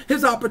Moses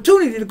his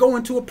opportunity to go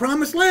into a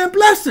promised land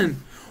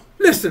blessing.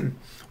 Listen,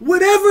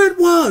 whatever it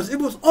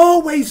was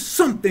always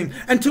something,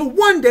 until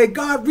one day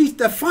God reached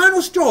the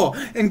final straw,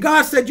 and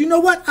God said, you know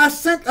what? I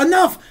sent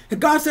enough. And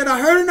God said, I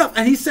heard enough.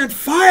 And he sent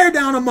fire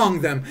down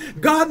among them.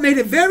 God made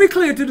it very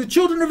clear to the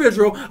children of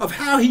Israel of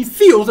how he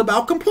feels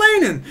about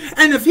complaining.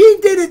 And if he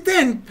did it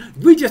then,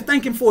 we just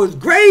thank him for his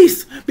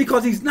grace,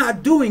 because he's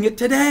not doing it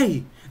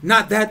today.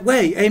 Not that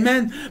way.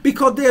 Amen.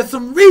 Because there's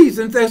some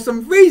reasons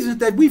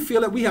that we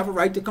feel that we have a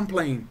right to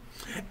complain.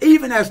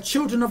 Even as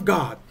children of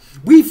God,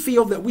 we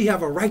feel that we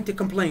have a right to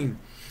complain.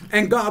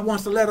 And God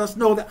wants to let us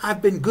know that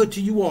I've been good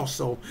to you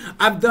also.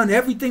 I've done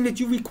everything that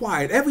you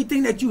required.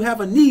 Everything that you have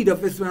a need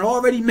of has been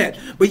already met.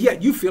 But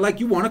yet you feel like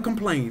you want to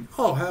complain.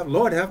 Oh,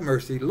 Lord have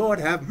mercy. Lord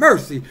have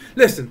mercy.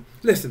 Listen.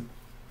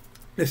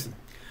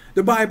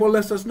 The Bible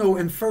lets us know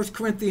in 1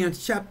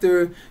 Corinthians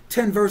chapter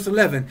 10, verse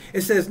 11.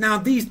 It says, now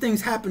these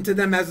things happened to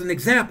them as an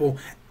example,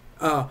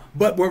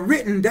 but were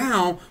written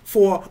down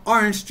for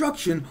our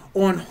instruction,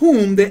 on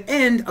whom the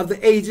end of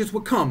the ages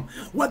would come.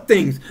 What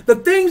things? The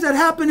things that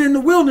happened in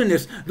the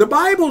wilderness. The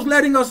Bible's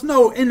letting us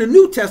know in the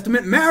New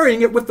Testament,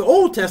 marrying it with the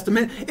Old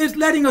Testament, is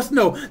letting us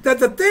know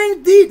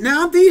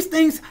that these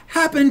things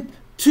happened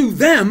to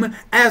them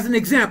as an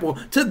example.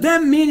 To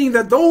them meaning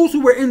that those who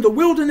were in the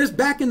wilderness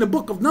back in the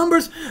book of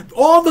Numbers,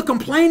 all the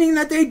complaining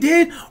that they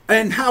did,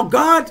 and how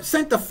God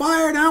sent the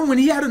fire down when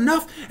he had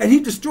enough and he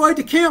destroyed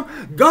the camp.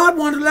 God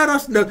wanted to let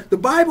us know, the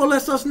Bible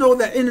lets us know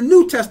that in the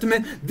New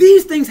Testament,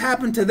 these things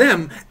happened to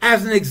them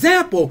as an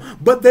example,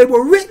 but they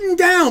were written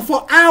down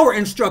for our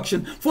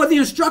instruction, for the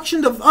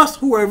instruction of us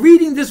who are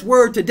reading this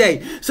word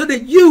today, so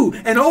that you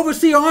and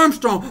Overseer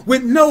Armstrong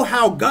would know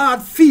how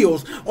God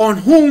feels, on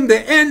whom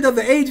the end of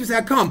the ages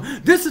had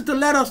come. This is to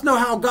let us know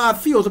how God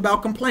feels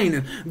about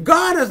complaining.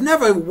 God has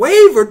never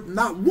wavered,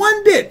 not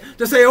one bit,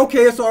 to say, okay,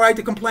 it's all right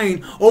to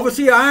complain.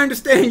 Overseer, I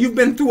understand you've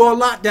been through a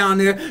lot down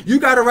there. You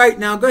got it right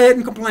now. Go ahead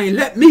and complain.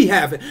 Let me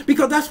have it.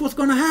 Because that's what's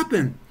going to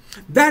happen.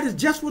 That is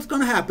just what's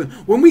going to happen.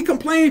 When we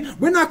complain,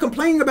 we're not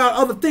complaining about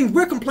other things.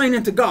 We're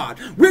complaining to God.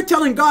 We're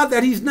telling God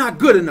that he's not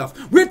good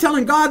enough. We're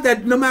telling God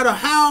that no matter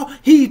how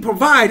he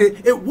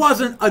provided, it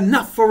wasn't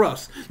enough for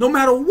us. No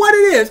matter what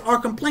it is, our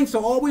complaints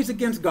are always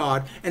against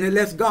God, and it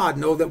lets God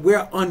know that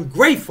we're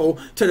ungrateful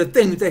to the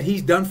things that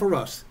he's done for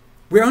us.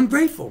 We're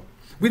ungrateful.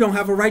 We don't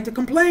have a right to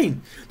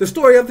complain. The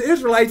story of the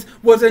Israelites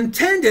was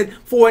intended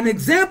for an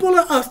example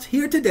of us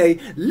here today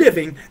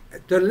living,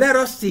 to let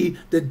us see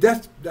the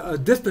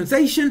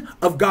dispensation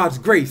of God's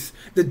grace,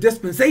 the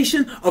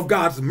dispensation of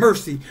God's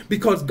mercy,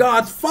 because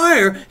God's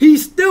fire, he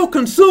still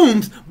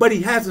consumes, but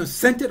he hasn't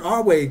sent it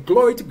our way.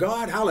 Glory to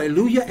God.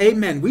 Hallelujah.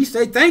 Amen. We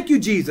say, thank you,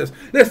 Jesus.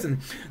 Listen,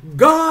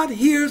 God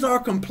hears our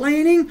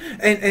complaining,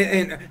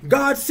 and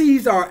God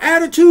sees our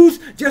attitudes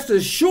just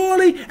as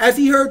surely as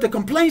he heard the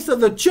complaints of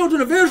the children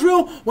of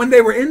Israel when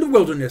they were in the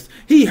wilderness.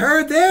 He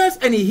heard theirs,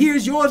 and he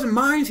hears yours and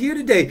mine here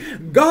today.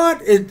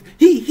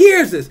 He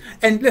hears us.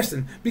 And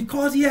listen,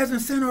 because he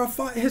hasn't sent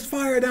his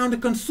fire down to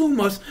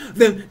consume us,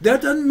 then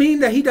that doesn't mean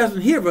that he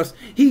doesn't hear us.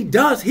 He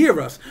does hear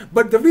us.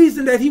 But the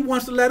reason that he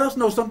wants to let us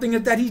know something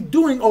is that he's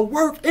doing a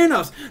work in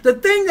us. The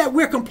thing that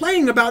we're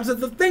complaining about is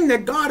the thing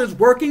that God is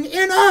working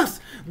in us.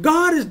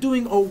 God is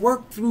doing a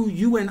work through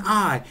you and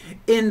I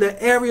in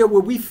the area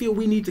where we feel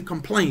we need to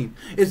complain.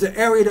 Is the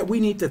area that we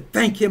need to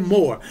thank him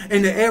more.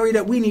 In the area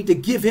that we need to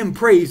give him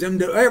praise. In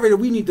the area that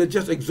we need to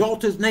just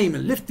exalt his name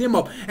and lift him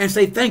up and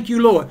say, thank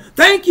you, Lord.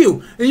 Thank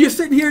you. And you're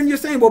sitting here and you're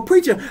saying, well,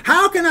 preacher,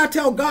 how can I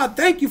tell God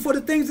thank you for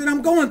the things that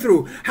I'm going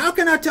through? How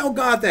can I tell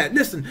God that?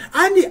 Listen,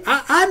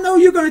 I know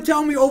you're going to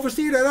tell me,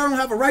 overseer, that I don't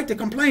have a right to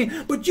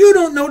complain, but you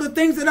don't know the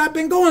things that I've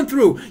been going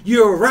through.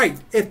 You're right.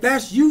 If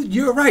that's you,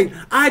 you're right.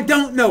 I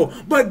don't know.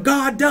 but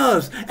God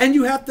does. And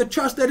you have to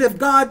trust that if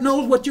God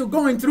knows what you're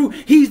going through,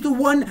 he's the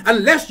one.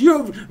 Unless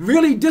you're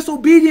really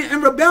disobedient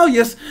and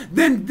rebellious,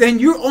 then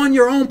you're on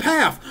your own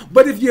path.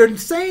 But if you're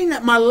saying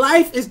that my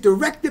life is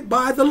directed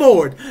by the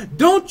Lord,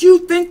 don't you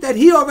think that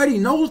he already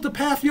knows the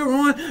path you're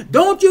on?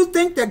 Don't you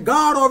think that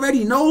God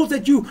already knows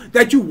that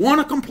you want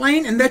to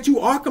complain and that you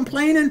are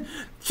complaining?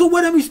 So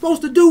what are we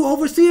supposed to do,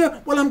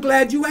 overseer? Well, I'm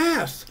glad you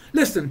asked.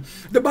 Listen,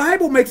 the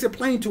Bible makes it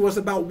plain to us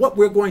about what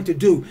we're going to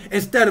do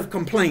instead of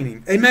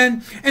complaining.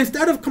 Amen?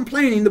 Instead of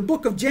complaining, the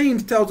book of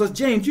James tells us,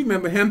 James, you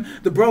remember him,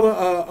 the brother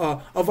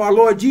of our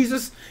Lord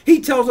Jesus?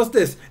 He tells us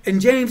this in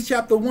James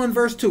chapter 1,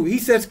 verse 2. He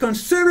says,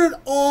 consider it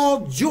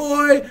all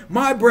joy,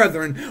 my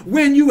brethren,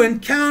 when you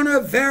encounter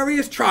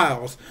various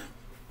trials.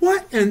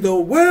 What in the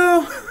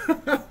world?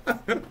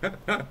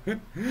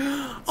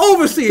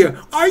 Overseer,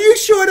 are you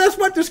sure that's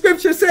what the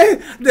scripture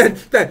said?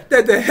 That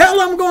the hell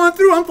I'm going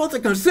through, I'm supposed to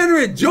consider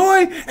it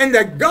joy, and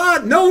that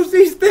God knows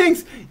these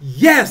things?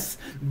 Yes.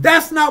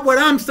 That's not what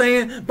I'm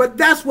saying, but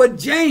that's what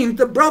James,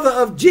 the brother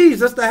of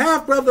Jesus, the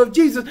half-brother of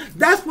Jesus,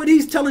 that's what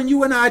he's telling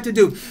you and I to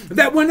do.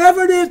 That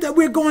whenever it is that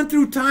we're going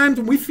through times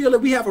and we feel that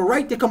we have a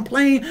right to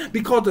complain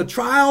because of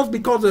trials,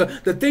 because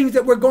of the things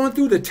that we're going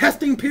through, the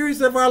testing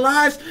periods of our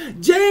lives,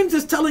 James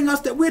is telling us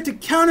that we're to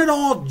count it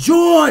all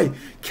joy.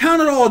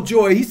 Count it all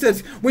joy. He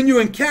says, when you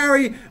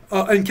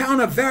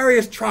encounter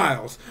various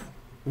trials,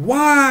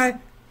 why,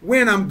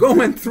 when I'm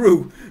going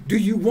through, do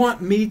you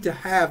want me to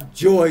have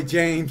joy,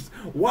 James?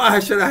 Why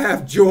should I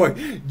have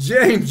joy?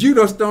 James, you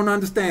just don't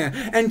understand.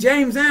 And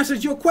James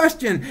answers your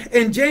question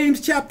in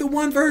James chapter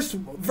 1,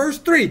 verse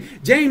 3.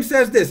 James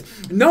says this,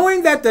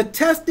 knowing that the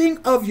testing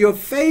of your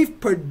faith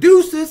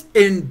produces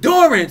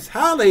endurance.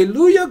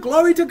 Hallelujah.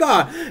 Glory to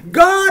God.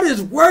 God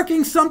is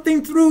working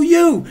something through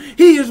you.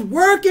 He is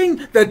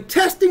working the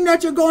testing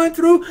that you're going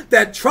through,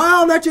 that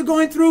trial that you're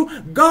going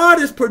through. God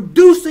is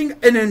producing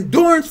an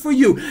endurance for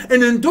you.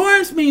 An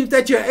endurance means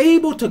that you're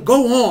able to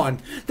go on.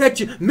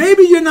 That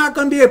maybe you're not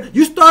going to be able.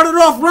 You started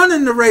off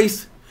running the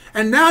race,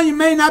 and now you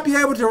may not be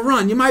able to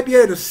run. You might be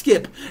able to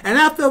skip. And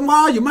after a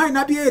while, you might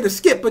not be able to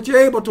skip, but you're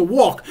able to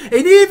walk.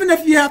 And even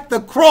if you have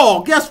to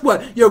crawl, guess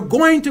what? You're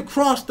going to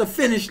cross the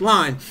finish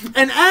line.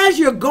 And as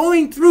you're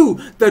going through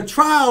the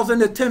trials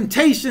and the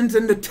temptations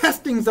and the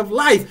testings of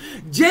life,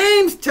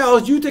 James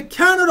tells you to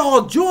count it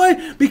all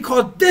joy,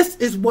 because this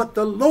is what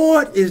the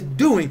Lord is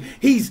doing.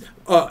 He's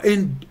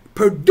in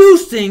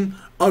producing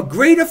a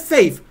greater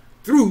faith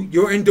through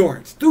your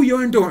endurance. Through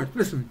your endurance.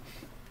 Listen.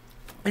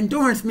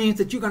 Endurance means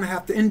that you're going to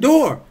have to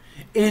endure.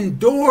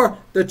 Endure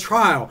the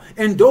trial.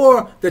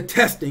 Endure the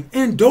testing.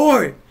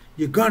 Endure it.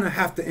 You're going to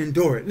have to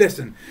endure it.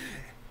 Listen,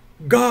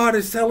 God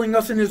is telling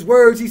us in his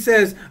words, he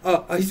says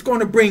he's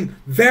going to bring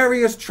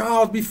various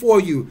trials before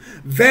you.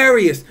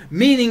 Various,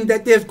 meaning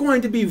that there's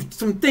going to be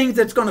some things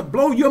that's going to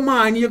blow your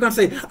mind. And you're going to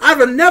say,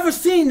 I've never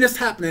seen this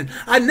happening.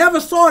 I never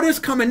saw this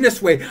coming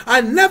this way.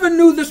 I never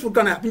knew this was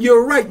going to happen.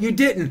 You're right, you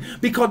didn't,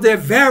 because there are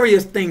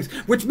various things,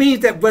 which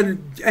means that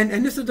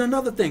and this is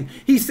another thing.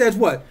 He says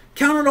what?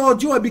 Count it all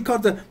joy,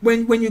 because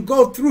when you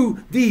go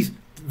through these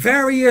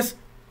various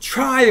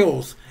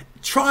trials,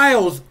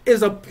 trials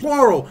is a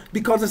plural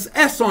because it's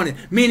S on it,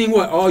 meaning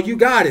what? Oh, you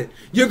got it.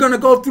 You're going to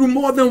go through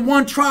more than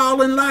one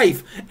trial in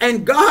life.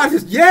 And God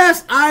is,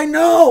 yes, I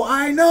know.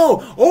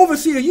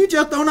 Overseer, you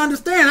just don't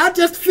understand. I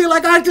just feel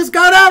like I just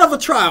got out of a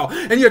trial.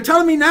 And you're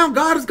telling me now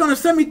God is going to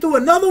send me through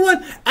another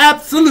one?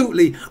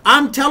 Absolutely.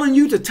 I'm telling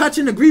you to touch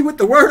and agree with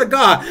the word of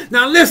God.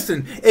 Now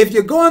listen, if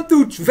you're going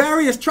through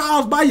various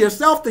trials by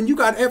yourself, then you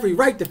got every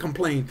right to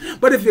complain.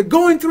 But if you're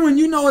going through and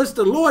you know it's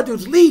the Lord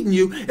who's leading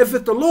you, if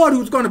it's the Lord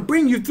who's going to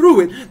bring you through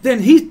it, then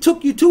he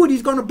took you to it.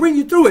 He's going to bring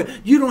you through it.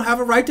 You don't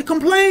have a right to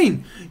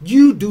complain.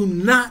 You do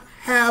not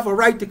have a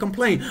right to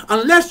complain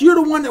unless you're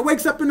the one that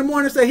wakes up in the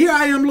morning and say, here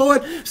I am,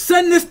 Lord,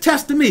 send this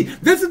test to me.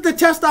 This is the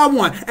test I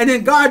want. And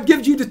then God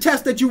gives you the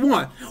test that you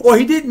want, or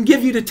he didn't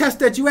give you the test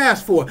that you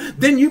asked for.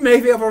 Then you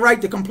may have a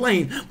right to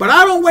complain. But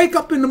I don't wake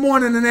up in the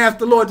morning and ask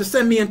the Lord to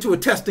send me into a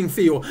testing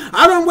field.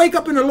 I don't wake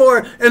up in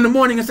the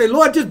morning and say,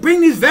 Lord, just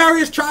bring these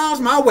various trials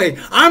my way.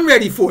 I'm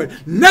ready for it.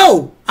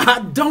 No, I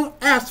don't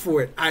ask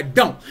for it. I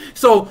don't.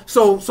 So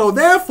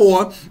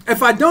therefore,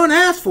 if I don't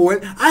ask for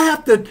it, I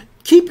have to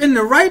keep in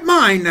the right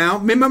mind now.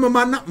 Remember,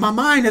 my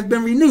mind has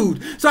been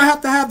renewed. So I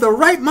have to have the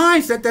right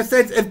mindset that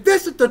says, if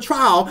this is the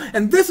trial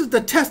and this is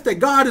the test that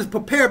God has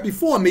prepared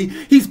before me,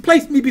 he's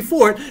placed me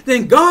before it,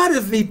 then God,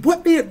 if he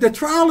put me at the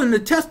trial and the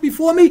test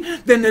before me,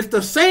 then it's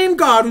the same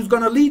God who's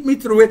going to lead me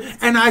through it,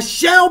 and I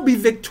shall be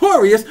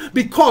victorious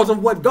because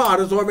of what God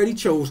has already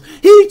chose.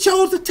 He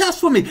chose the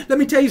test for me. Let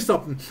me tell you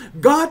something.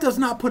 God does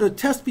not put a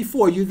test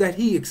before you that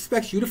he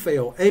expects you to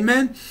fail.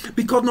 Amen?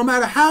 Because no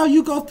matter how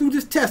you go through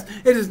this test,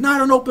 it is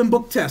not an open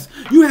book test.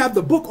 You have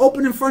the book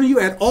open in front of you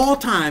at all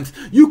times.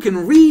 You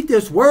can read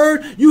this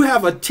word. You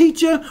have a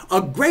teacher,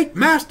 a great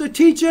master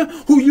teacher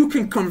who you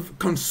can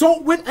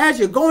consult with as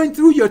you're going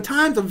through your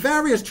times of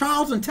various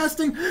trials and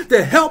testing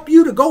to help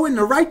you to go in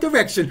the right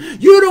direction.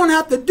 You don't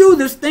have to do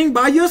this thing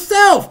by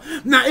yourself.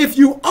 Now, if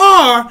you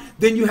are,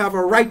 then you have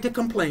a right to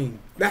complain.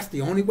 That's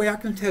the only way I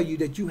can tell you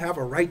that you have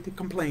a right to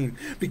complain,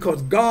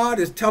 because God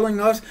is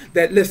telling us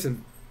that,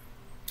 listen,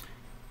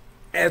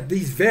 as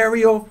these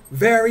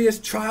various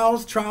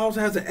trials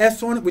has an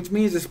S on it, which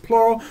means it's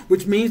plural,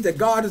 which means that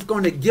God is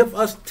going to give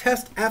us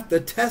test after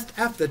test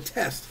after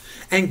test.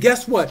 And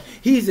guess what?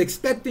 He's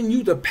expecting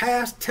you to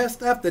pass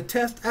test after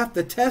test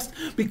after test,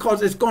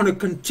 because it's going to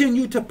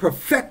continue to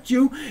perfect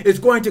you. It's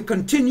going to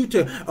continue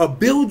to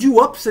build you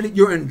up so that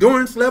your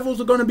endurance levels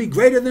are going to be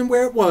greater than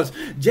where it was.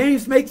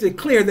 James makes it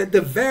clear that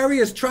the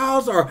various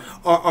trials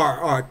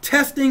are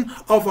testing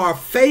of our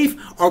faith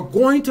are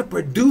going to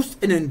produce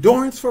an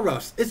endurance for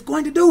us. It's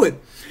going to do it.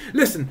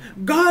 Listen,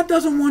 God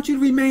doesn't want you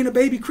to remain a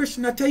baby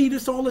Christian. I tell you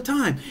this all the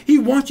time. He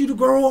wants you to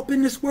grow up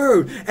in this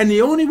word. And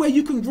the only way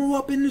you can grow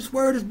up in this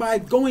word is by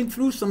going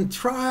through some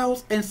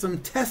trials and some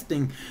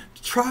testing.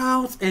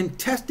 Trials and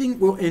testing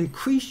will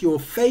increase your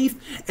faith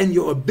and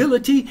your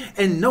ability,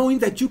 and knowing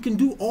that you can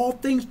do all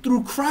things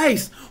through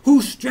Christ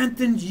who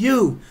strengthens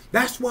you.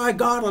 That's why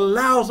God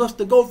allows us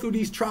to go through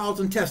these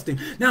trials and testing.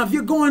 Now, if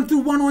you're going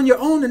through one on your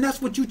own and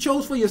that's what you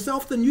chose for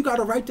yourself, then you got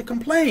a right to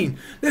complain.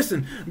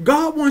 Listen,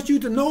 God wants you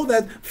to know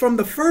that from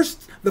the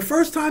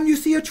first time you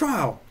see a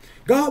trial,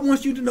 God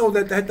wants you to know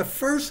that at the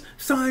first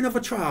sign of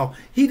a trial,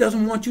 he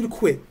doesn't want you to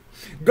quit.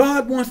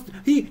 God wants,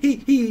 he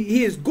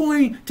is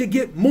going to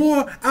get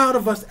more out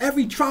of us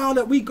every trial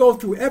that we go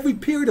through, every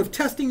period of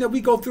testing that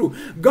we go through.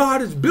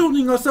 God is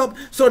building us up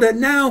so that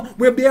now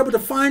we'll be able to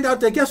find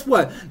out that, guess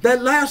what?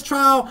 That last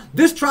trial,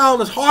 this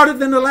trial is harder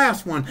than the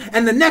last one.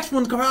 And the next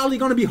one's probably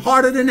going to be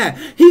harder than that.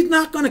 He's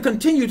not going to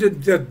continue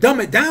to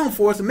dumb it down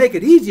for us and make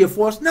it easier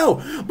for us.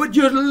 No. But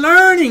you're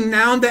learning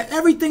now that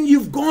everything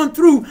you've gone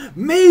through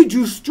made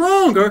you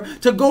stronger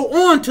to go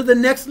on to the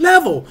next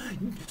level.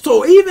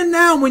 So even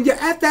now, when you're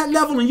at that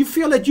level and you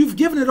feel that you've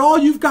given it all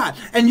you've got,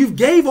 and you've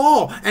gave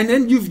all, and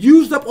then you've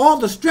used up all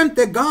the strength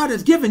that God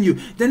has given you,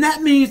 then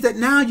that means that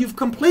now you've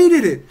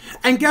completed it.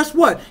 And guess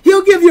what?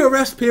 He'll give you a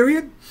rest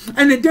period.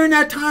 And then during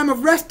that time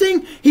of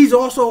resting, he's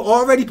also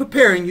already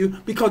preparing you,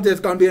 because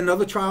there's going to be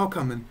another trial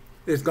coming.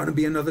 There's going to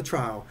be another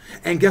trial.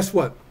 And guess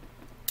what?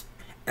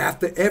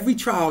 After every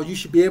trial, you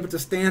should be able to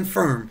stand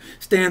firm.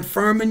 Stand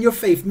firm in your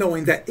faith,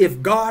 knowing that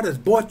if God has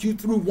brought you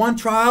through one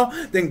trial,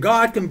 then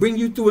God can bring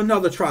you through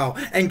another trial.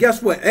 And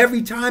guess what?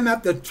 Every time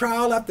after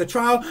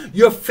trial,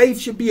 your faith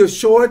should be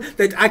assured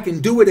that I can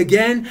do it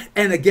again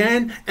and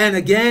again and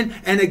again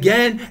and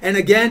again and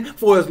again.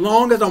 For as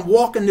long as I'm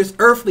walking this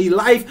earthly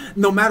life,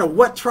 no matter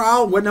what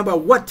trial, no matter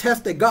what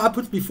test that God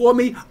puts before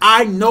me,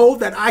 I know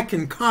that I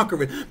can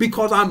conquer it,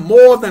 because I'm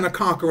more than a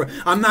conqueror.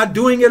 I'm not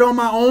doing it on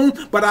my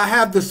own, but I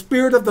have the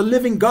Spirit of the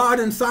living God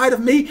inside of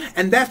me,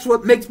 and that's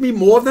what makes me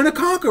more than a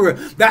conqueror.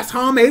 That's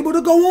how I'm able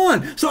to go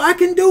on. So I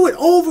can do it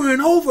over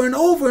and over and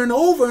over and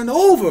over and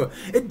over.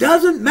 It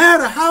doesn't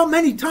matter how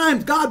many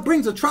times God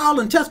brings a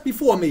trial and test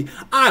before me.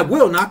 I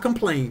will not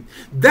complain.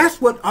 That's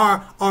what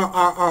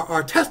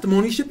our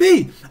testimony should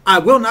be. I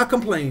will not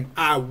complain.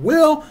 I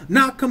will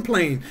not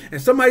complain.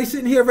 And somebody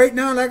sitting here right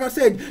now, like I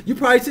said, you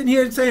probably sitting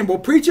here saying, well,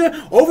 preacher,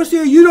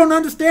 overseer, you don't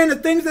understand the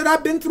things that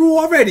I've been through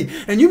already.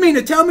 And you mean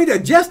to tell me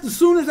that just as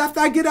soon as after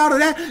I get out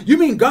of that, you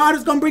mean God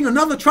is going to bring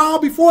another trial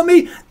before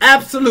me?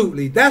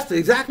 Absolutely. That's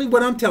exactly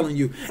what I'm telling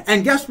you.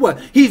 And guess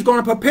what? He's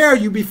going to prepare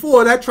you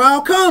before that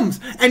trial comes.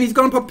 And he's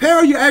going to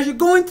prepare you as you're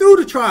going through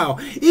the trial.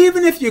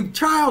 Even if your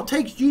trial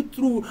takes you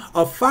through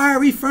a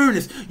fiery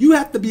furnace, you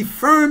have to be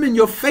firm in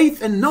your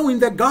faith and knowing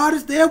that God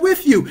is there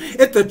with you.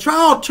 If the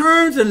trial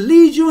turns and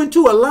leads you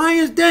into a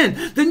lion's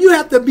den, then you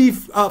have to be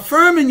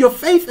firm in your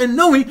faith and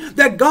knowing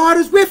that God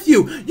is with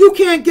you. You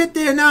can't get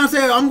there now and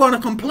say, I'm going to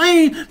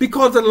complain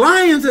because the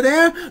lions are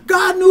there.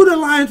 God knew the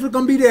lions were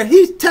going to be there.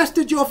 He's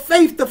tested your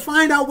faith to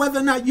find out whether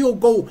or not you'll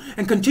go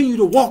and continue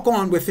to walk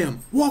on with him.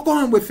 Walk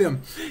on with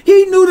him.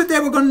 He knew that they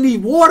were going to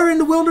need water in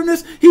the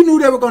wilderness. He knew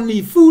they were going to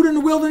need food in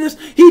the wilderness.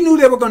 He knew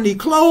they were going to need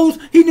clothes.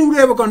 He knew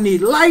they were going to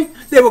need light.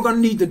 They were going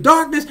to need the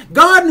darkness.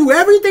 God knew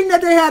everything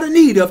that they had a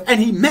need of, and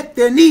he met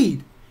their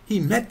need. He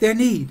met their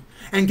need.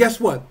 And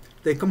guess what?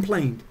 They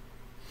complained.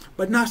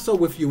 But not so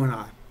with you and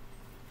I,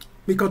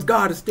 because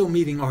God is still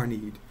meeting our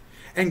need.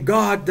 And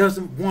God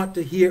doesn't want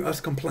to hear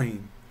us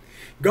complain.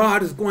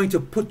 God is going to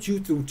put you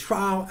through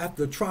trial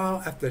after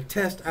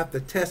test after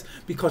test,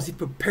 because he's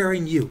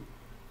preparing you.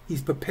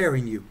 He's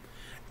preparing you.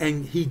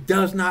 And he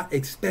does not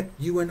expect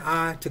you and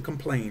I to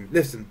complain.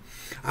 Listen,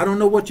 I don't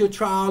know what your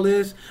trial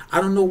is. I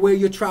don't know where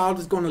your trial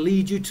is going to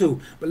lead you to.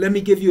 But let me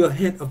give you a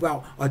hint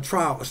about a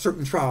trial, a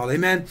certain trial.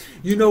 Amen.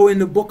 You know, in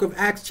the book of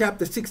Acts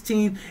chapter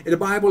 16, the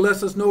Bible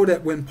lets us know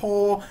that when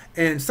Paul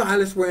and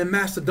Silas were in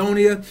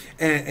Macedonia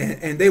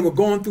and they were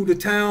going through the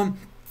town,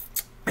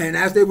 And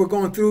as they were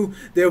going through,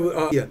 there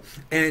were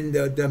and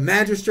the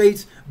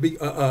magistrates. She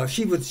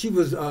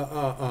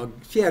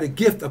had a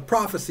gift of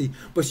prophecy,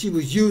 but she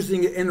was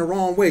using it in the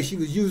wrong way. She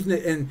was using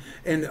it in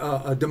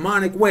a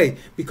demonic way,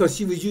 because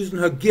she was using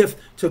her gift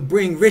to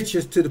bring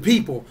riches to the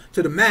people,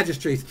 to the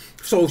magistrates.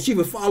 So she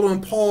was following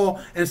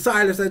Paul and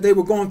Silas as they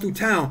were going through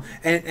town,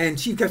 and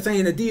she kept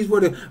saying that these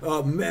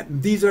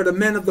are the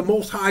men of the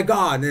Most High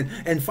God.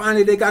 And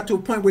finally they got to a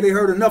point where they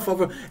heard enough of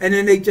her, and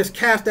then they just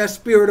cast that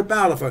spirit up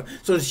out of her,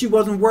 so that she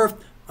wasn't worth,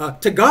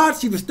 to God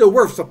she was still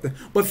worth something,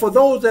 but for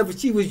those that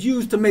she was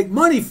used to make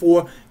money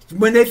for,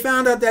 when they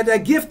found out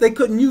that gift, they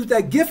couldn't use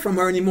that gift from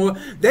her anymore,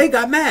 they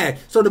got mad.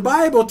 So the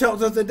Bible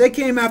tells us that they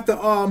came after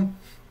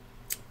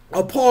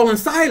Paul and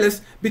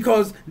Silas,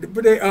 because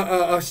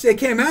they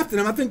came after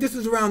them. I think this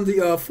is around the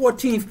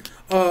 14th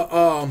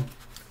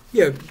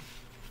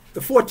the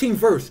 14th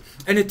verse,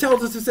 and it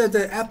tells us, it says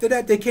that after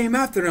that they came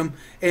after them,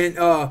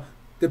 and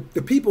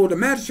the people, the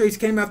magistrates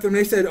came after them.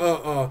 They said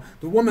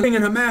the woman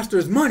bringing her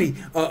master's money,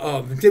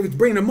 they was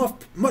bringing her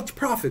much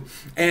profit,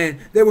 and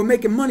they were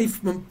making money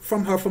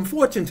from her from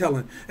fortune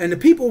telling. And the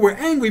people were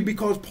angry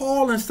because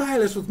Paul and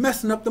Silas was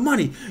messing up the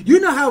money. You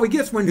know how it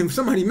gets when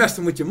somebody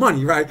messing with your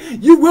money, right?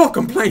 You will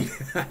complain.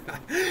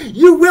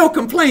 You will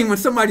complain when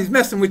somebody's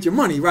messing with your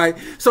money, right?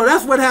 So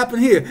that's what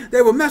happened here.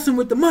 They were messing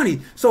with the money.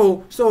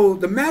 So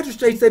the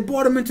magistrates, they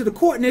brought them into the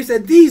court, and they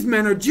said, these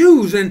men are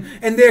Jews, and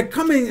they're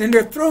coming and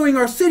they're throwing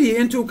our city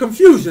into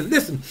confusion.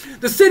 Listen,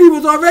 the city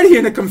was already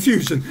in a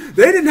confusion.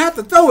 They didn't have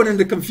to throw it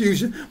into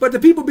confusion, but the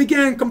people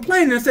began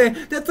complaining and saying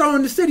they're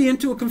throwing the city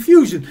into a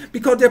confusion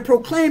because they're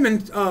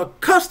proclaiming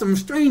customs,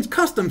 strange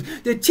customs.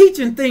 They're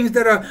teaching things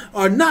that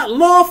are not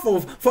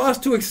lawful for us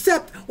to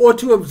accept or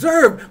to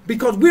observe,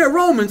 because we're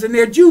Romans and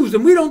they're Jews,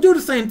 and we don't do the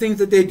same things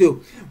that they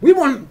do. We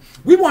want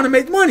to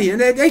make money,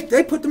 and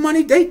they put the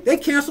money, they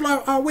cancel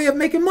our way of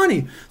making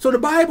money. So the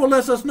Bible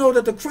lets us know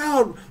that the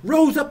crowd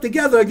rose up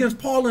together against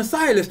Paul and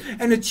Silas,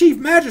 and the chief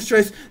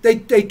magistrates, they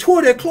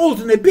tore their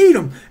clothes and they beat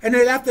them. And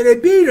then after they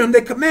beat them,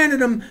 they commanded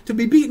them to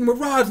be beaten with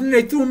rods, and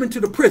they threw them into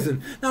the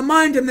prison. Now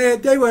mind them,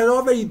 they were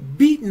already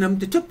beaten them.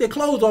 They took their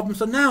clothes off them,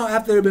 so now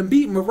after they've been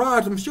beaten with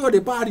rods, I'm sure their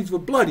bodies were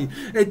bloody.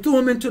 They threw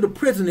them into the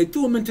prison. They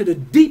threw them into the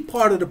deep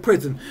part of the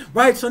prison,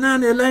 right? So now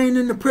they're laying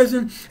in the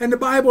prison, and the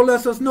Bible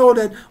lets us know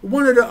that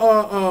one of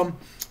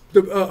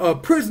the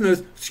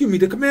prisoners,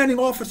 the commanding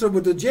officer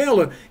with the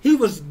jailer, he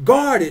was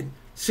guarded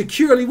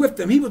securely with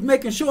them. He was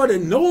making sure that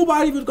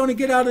nobody was going to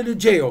get out of the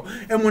jail.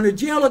 And when the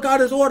jailer got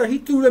his order, he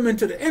threw them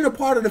into the inner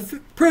part of the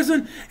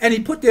prison, and he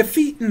put their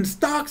feet in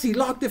stocks. He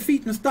locked their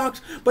feet in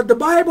stocks. But the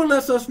Bible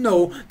lets us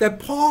know that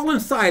Paul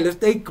and Silas,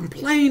 they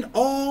complained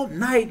all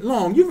night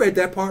long. You read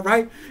that part,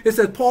 right? It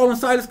says Paul and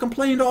Silas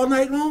complained all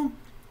night long.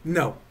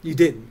 No, you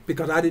didn't,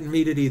 because I didn't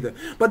read it either.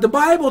 But the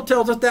Bible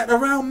tells us that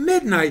around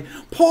midnight,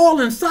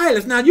 Paul and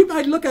Silas, now you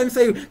might look at it and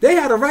say they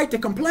had a right to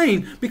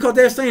complain, because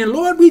they're saying,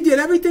 Lord, we did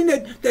everything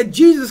that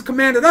Jesus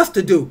commanded us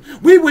to do.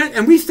 We went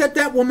and we set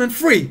that woman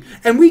free,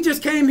 and we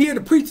just came here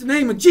to preach the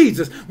name of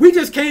Jesus. We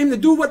just came to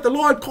do what the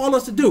Lord called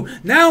us to do.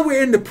 Now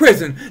we're in the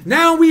prison.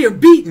 Now we are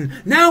beaten.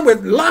 Now we're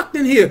locked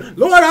in here.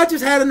 Lord, I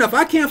just had enough.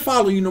 I can't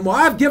follow you no more.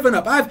 I've given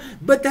up.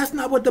 But that's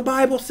not what the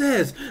Bible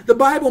says. The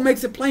Bible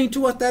makes it plain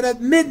to us that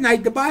at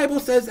midnight, the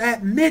Bible says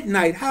at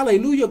midnight,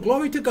 hallelujah,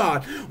 glory to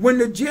God. When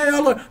the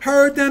jailer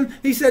heard them,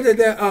 he said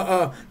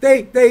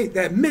that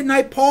at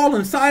midnight, Paul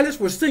and Silas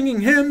were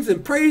singing hymns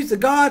and praise to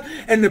God,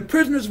 and the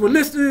prisoners were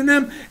listening to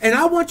them. And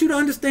I want you to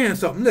understand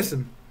something.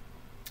 Listen.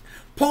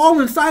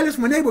 Paul and Silas,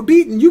 when they were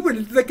beaten, you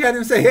would look at it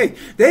and say, hey,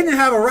 they didn't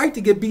have a right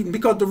to get beaten,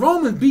 because the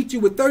Romans beat you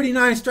with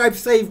 39 stripes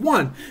save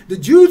one. The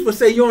Jews would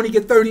say you only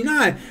get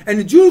 39, and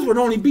the Jews would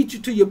only beat you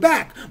to your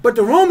back. But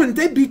the Romans,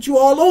 they beat you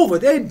all over.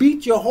 They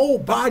beat your whole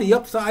body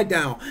upside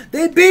down.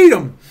 They beat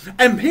them.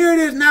 And here it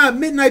is now at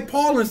midnight,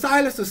 Paul and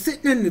Silas are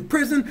sitting in the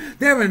prison.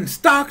 They're in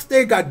stocks.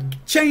 They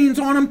got chains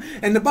on them.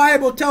 And the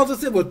Bible tells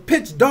us it was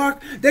pitch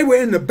dark. They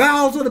were in the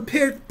bowels of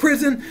the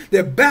prison.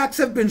 Their backs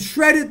have been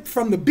shredded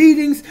from the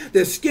beatings.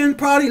 Their skin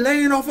probably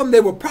laying off them. They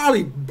were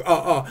probably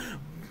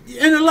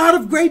in a lot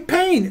of great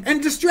pain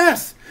and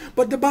distress.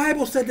 But the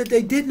Bible said that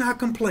they did not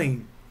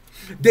complain.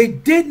 They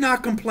did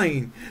not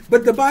complain.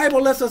 But the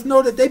Bible lets us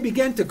know that they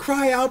began to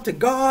cry out to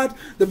God.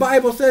 The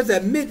Bible says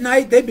at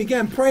midnight they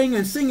began praying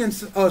and singing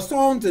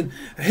songs and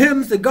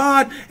hymns to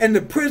God, and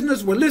the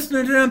prisoners were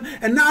listening to them.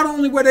 And not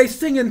only were they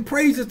singing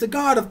praises to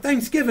God of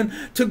thanksgiving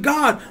to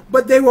God,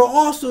 but they were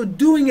also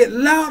doing it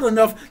loud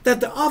enough that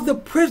the other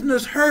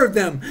prisoners heard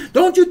them.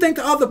 Don't you think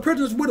the other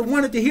prisoners would have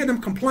wanted to hear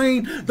them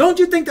complain? Don't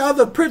you think the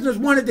other prisoners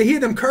wanted to hear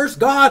them curse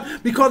God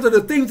because of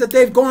the things that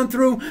they've gone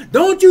through?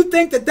 Don't you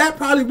think that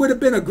probably would have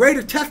been a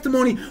greater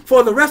testimony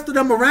for the rest of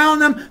them around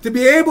them, to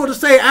be able to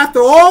say,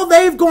 after all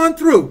they've gone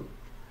through,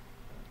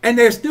 and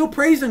they're still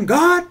praising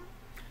God?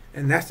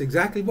 And that's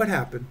exactly what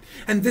happened.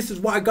 And this is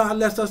why God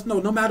lets us know,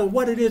 no matter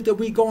what it is that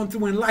we're going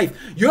through in life,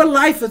 your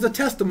life is a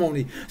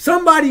testimony.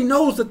 Somebody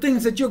knows the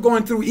things that you're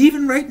going through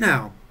even right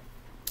now.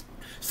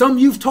 Some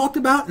you've talked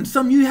about and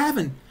some you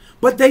haven't.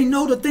 but they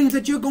know the things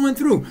that you're going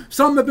through.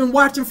 Some have been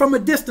watching from a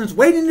distance,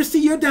 waiting to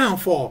see your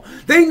downfall.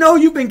 They know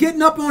you've been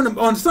getting up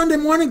on Sunday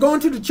morning,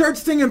 going to the church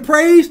singing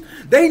praise.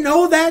 They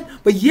know that,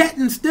 but yet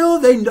and still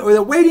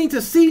they're waiting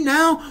to see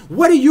now,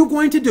 what are you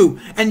going to do?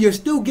 And you're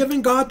still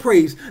giving God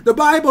praise. The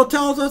Bible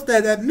tells us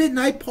that at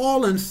midnight,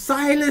 Paul and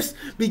Silas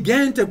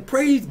began to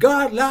praise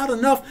God loud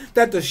enough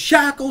that the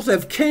shackles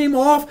have came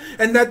off,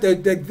 and that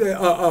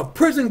the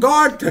prison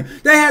guard,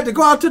 they had to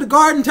go out to the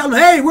guard and tell them,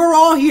 hey, we're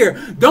all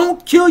here.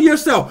 Don't kill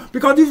yourself,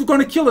 because he was going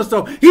to kill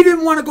himself. He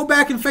didn't want to go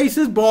back and face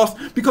his boss,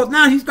 because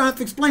now he's going to have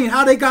to explain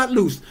how they got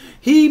loose.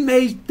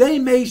 They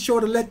made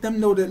sure to let them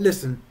know that,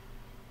 listen,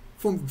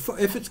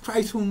 if it's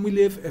Christ whom we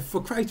live, if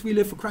for Christ we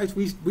live, for Christ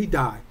we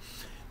die.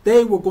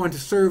 They were going to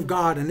serve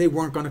God, and they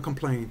weren't going to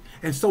complain.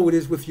 And so it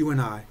is with you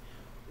and I.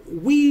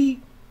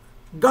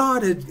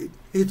 God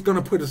is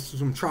going to put us through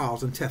some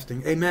trials and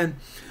testing. Amen.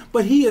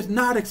 But he is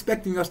not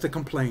expecting us to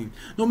complain.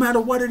 No matter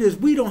what it is,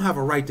 we don't have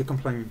a right to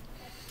complain.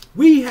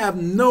 We have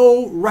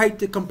no right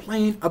to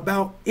complain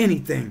about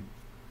anything.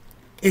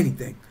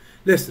 Anything.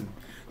 Listen,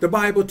 the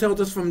Bible tells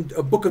us from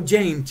a book of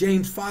James,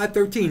 James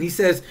 5:13. He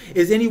says,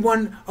 is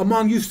anyone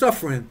among you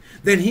suffering?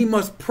 Then he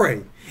must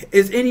pray.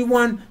 Is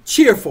anyone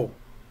cheerful?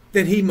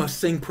 Then he must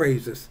sing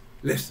praises.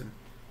 Listen,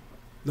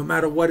 no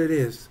matter what it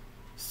is,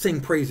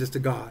 sing praises to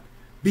God.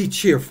 Be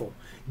cheerful.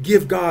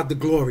 Give God the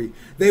glory.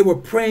 They were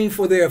praying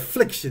for their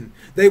affliction.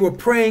 They were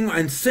praying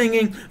and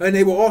singing, and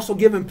they were also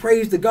giving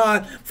praise to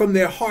God from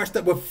their hearts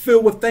that were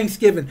filled with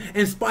thanksgiving.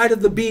 In spite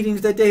of the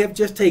beatings that they have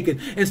just taken,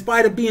 in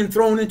spite of being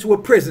thrown into a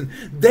prison,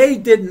 they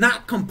did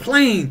not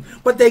complain,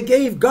 but they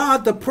gave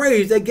God the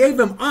praise. They gave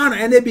him honor,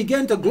 and they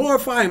began to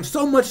glorify him,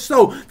 so much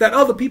so that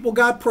other people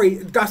got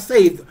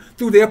saved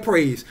through their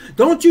praise.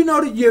 Don't you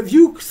know that if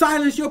you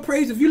silence your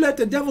praise, if you let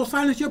the devil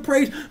silence your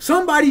praise,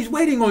 somebody's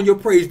waiting on your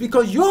praise,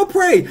 because your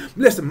praise,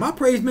 listen, my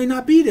praise may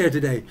not be there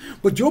today,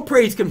 but your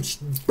praise can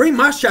bring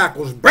my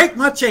shackles, break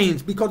my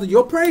chains because of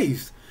your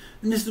praise.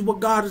 And this is what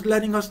God is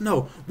letting us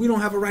know. We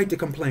don't have a right to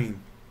complain.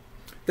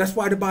 That's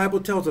why the Bible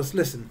tells us,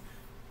 listen,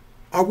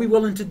 are we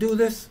willing to do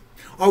this?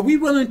 Are we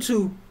willing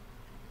to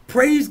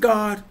praise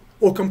God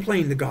or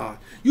complain to God?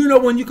 You know,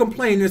 when you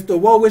complain, it's the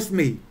woe is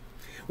me.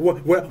 Or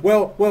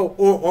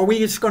are we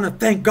just going to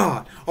thank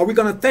God? Are we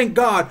going to thank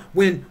God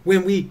when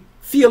we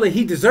feel that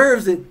he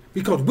deserves it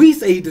because we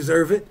say he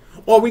deserves it?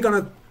 Or are we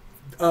going to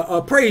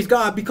praise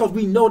God because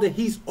we know that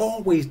he's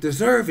always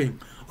deserving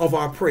of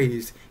our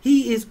praise?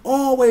 He is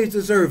always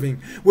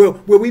deserving.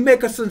 Will we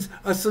make a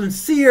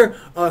sincere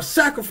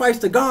sacrifice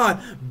to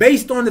God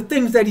based on the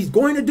things that he's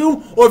going to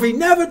do? Or if he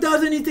never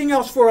does anything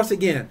else for us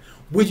again,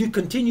 will you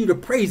continue to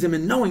praise him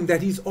and knowing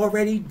that he's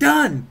already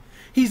done?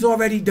 He's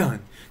already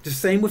done. The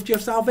same with your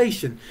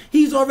salvation.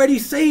 He's already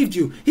saved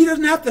you. He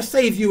doesn't have to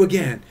save you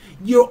again.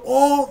 You're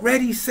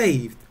already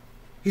saved.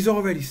 He's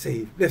already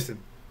saved. Listen.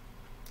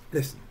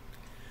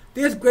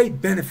 There's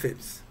great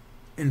benefits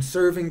in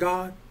serving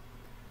God,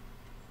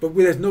 but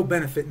there's no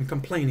benefit in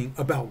complaining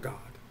about God.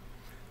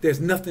 There's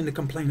nothing to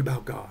complain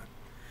about God.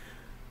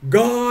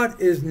 God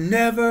is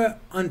never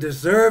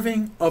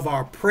undeserving of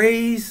our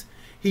praise.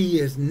 He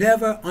is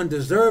never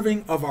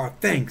undeserving of our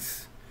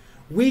thanks.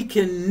 We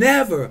can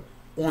never,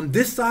 on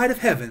this side of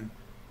heaven,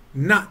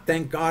 not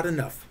thank God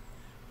enough.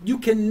 You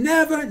can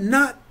never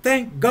not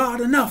thank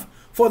God enough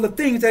for the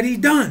things that he's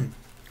done.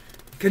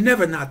 You can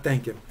never not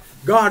thank him.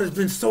 God has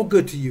been so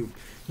good to you,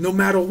 no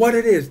matter what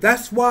it is.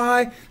 That's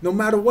why, no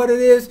matter what it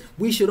is,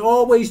 we should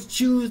always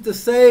choose to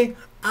say,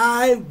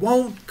 I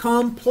won't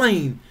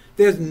complain.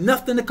 There's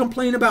nothing to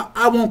complain about.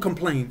 I won't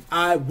complain.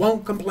 I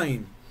won't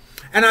complain.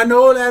 And I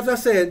know, as I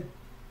said,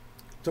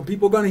 some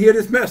people are going to hear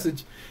this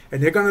message,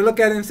 and they're going to look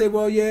at it and say,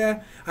 well,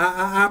 yeah,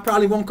 I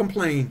probably won't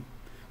complain.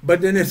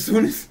 But then as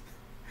soon as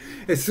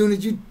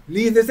you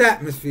leave this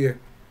atmosphere,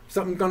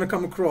 something's going to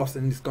come across,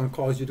 and it's going to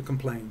cause you to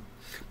complain.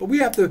 But we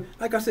have to,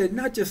 like I said,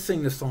 not just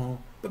sing the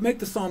song, but make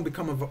the song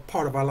become a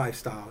part of our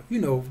lifestyle. You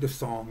know the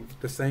song,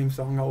 the same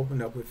song I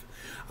opened up with.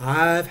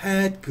 I've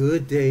had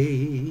good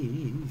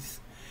days,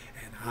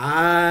 and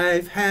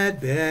I've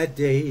had bad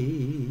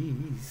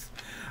days.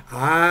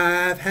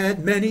 I've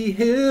had many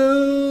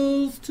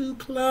hills to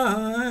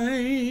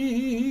climb.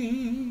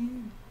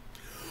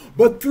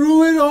 But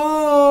through it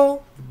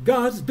all,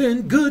 God's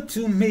been good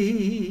to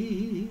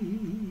me.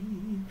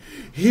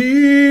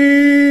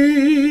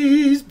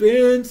 He's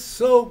been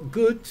so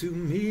good to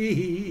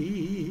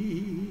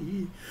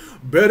me,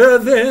 better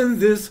than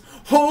this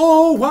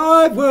whole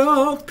wide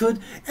world could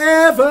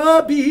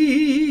ever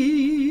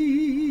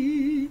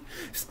be.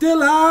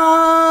 Still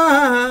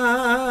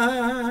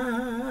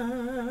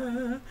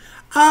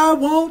I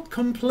won't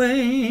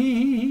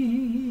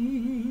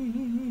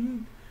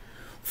complain,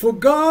 for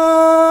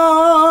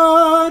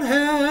God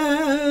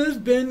has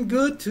been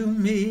good to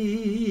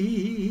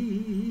me.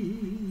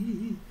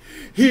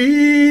 He's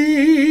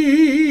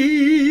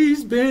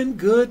been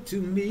good to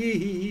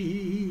me,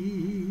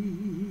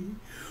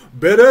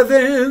 better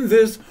than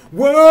this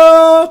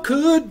world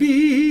could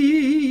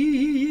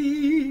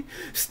be.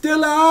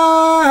 Still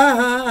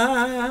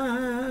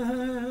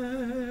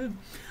I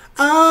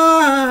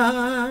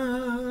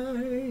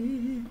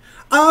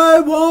I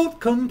won't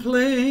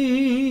complain.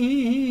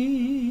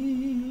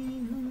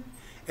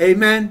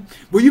 Amen.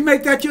 Will you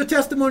make that your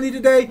testimony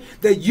today,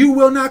 that you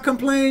will not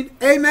complain?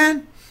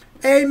 Amen.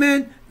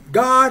 Amen.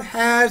 God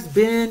has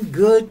been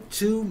good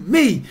to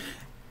me.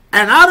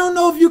 And I don't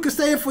know if you can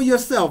say it for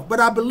yourself, but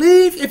I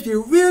believe if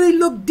you really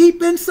look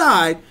deep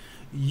inside,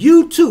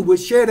 you too would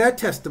share that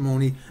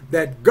testimony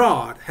that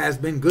God has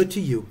been good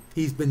to you.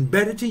 He's been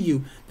better to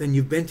you than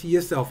you've been to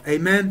yourself.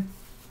 Amen.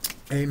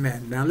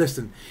 Amen. Now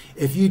listen,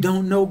 if you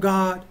don't know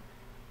God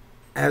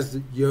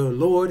as your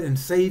Lord and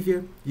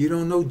Savior, you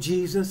don't know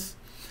Jesus,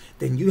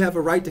 then you have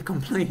a right to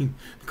complain,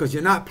 because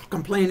you're not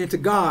complaining to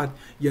God.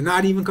 You're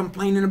not even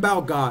complaining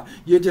about God.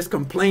 You're just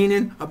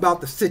complaining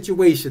about the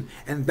situation.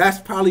 And that's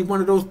probably one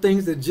of those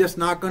things that's just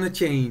not going to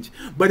change.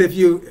 But if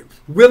you're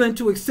willing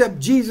to accept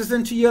Jesus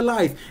into your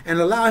life and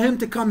allow him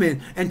to come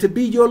in and to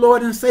be your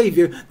Lord and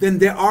Savior, then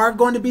there are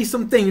going to be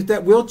some things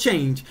that will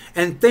change.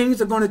 And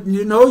things are going to,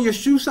 your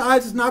shoe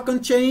size is not going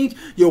to change.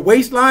 Your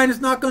waistline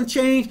is not going to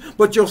change,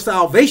 but your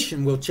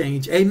salvation will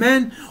change.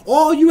 Amen.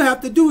 All you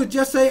have to do is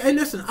just say, hey,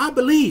 listen, I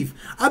believe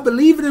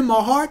it in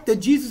my heart that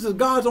Jesus is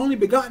God's only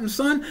begotten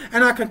Son,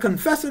 and I can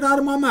confess it out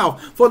of my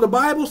mouth. For the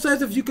Bible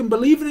says if you can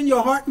believe it in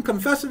your heart and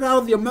confess it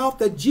out of your mouth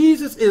that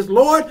Jesus is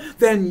Lord,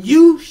 then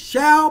you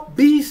shall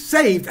be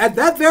saved at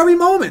that very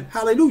moment.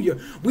 Hallelujah.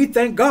 We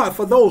thank God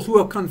for those who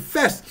have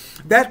confessed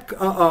that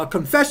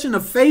confession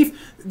of faith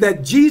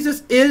that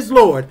Jesus is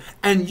Lord,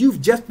 and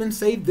you've just been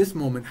saved this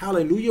moment.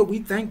 Hallelujah. We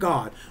thank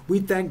God. We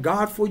thank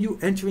God for you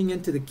entering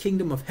into the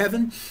kingdom of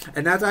heaven.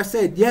 And as I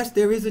said, yes,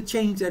 there is a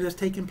change that has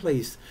taken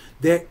place.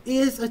 There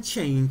is a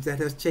change that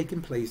has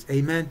taken place.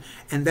 Amen.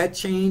 And that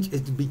change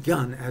is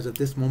begun as of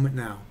this moment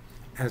now.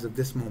 As of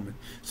this moment.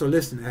 So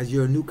listen, as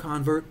you're a new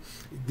convert,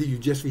 you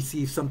just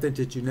received something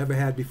that you never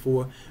had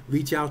before,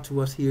 reach out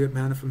to us here at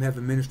Manna from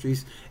Heaven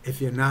Ministries. If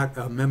you're not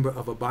a member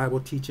of a Bible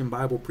teaching,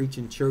 Bible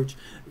preaching church,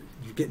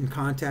 you get in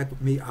contact with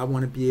me. I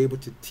want to be able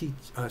to teach,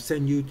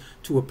 send you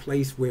to a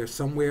place where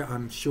somewhere,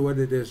 I'm sure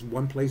that there's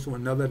one place or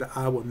another that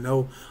I will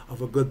know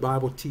of a good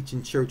Bible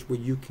teaching church where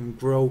you can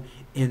grow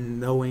in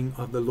knowing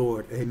of the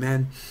Lord.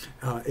 Amen.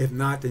 If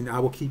not, then I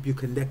will keep you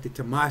connected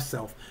to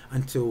myself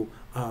until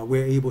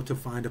we're able to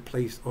find a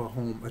place or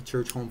home, a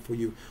church home for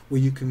you,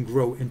 where you can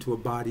grow into a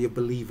body of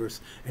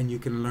believers and you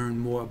can learn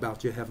more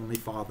about your Heavenly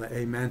Father.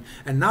 Amen.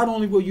 And not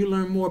only will you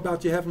learn more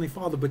about your Heavenly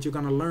Father, but you're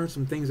going to learn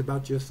some things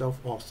about yourself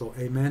also.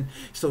 Amen.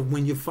 So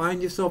when you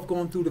find yourself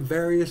going through the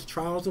various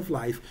trials of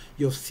life,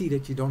 you'll see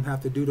that you don't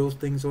have to do those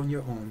things on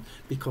your own,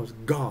 because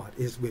God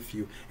is with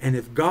you. And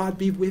if God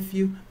be with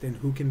you, then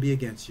who can be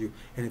against you?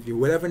 And if you,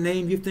 whatever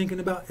name you're thinking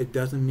about, it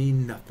doesn't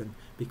mean nothing,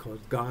 because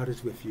God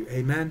is with you.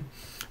 Amen.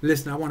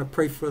 Listen, I want to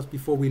pray for us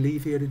before we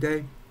leave here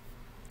today.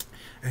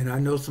 And I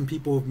know some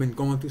people have been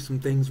going through some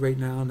things right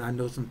now, and I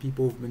know some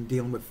people have been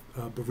dealing with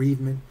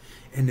bereavement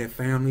in their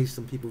families.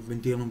 Some people have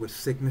been dealing with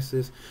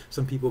sicknesses.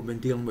 Some people have been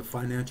dealing with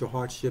financial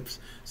hardships.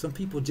 Some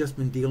people just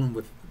been dealing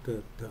with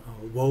the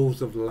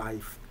woes of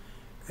life.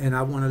 And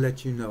I want to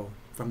let you know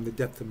from the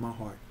depth of my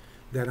heart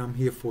that I'm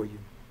here for you.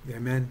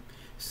 Amen.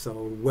 So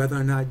whether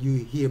or not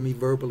you hear me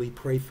verbally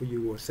pray for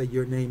you or say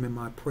your name in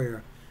my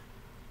prayer,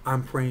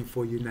 I'm praying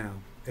for you now.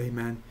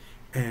 Amen.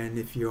 And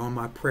if you're on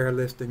my prayer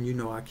list, then you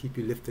know I keep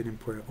you lifted in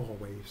prayer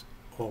always.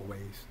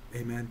 Always.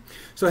 Amen.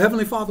 So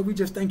Heavenly Father, we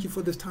just thank you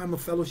for this time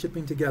of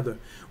fellowshipping together.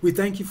 We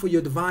thank you for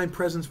your divine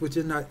presence which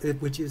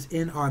is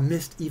in our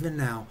midst even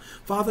now.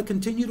 Father,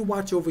 continue to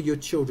watch over your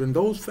children,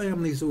 those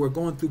families who are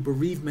going through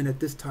bereavement at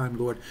this time,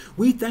 Lord.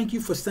 We thank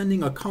you for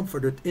sending a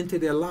comforter into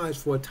their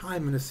lives for a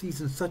time and a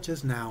season such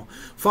as now.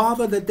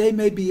 Father, that they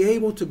may be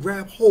able to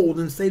grab hold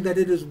and say that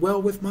it is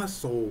well with my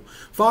soul.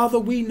 Father,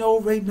 we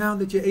know right now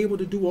that you're able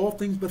to do all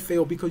things but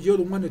fail, because you're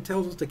the one that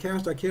tells us to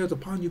cast our cares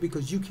upon you,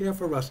 because you care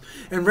for us.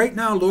 And right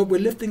now, Lord, we're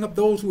lifting up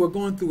those who are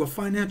going through a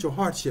financial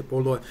hardship, oh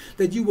Lord,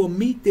 that you will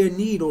meet their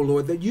need, oh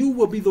Lord, that you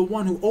will be the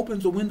one who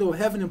opens the window of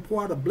heaven and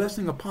pour out a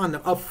blessing upon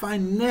them, a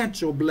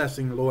financial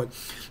blessing, Lord,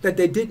 that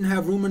they didn't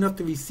have room enough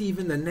to receive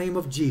in the name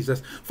of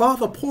Jesus.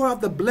 Father, pour out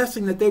the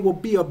blessing that they will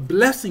be a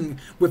blessing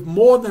with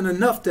more than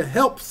enough to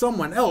help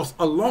someone else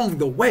along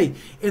the way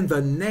in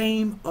the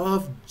name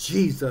of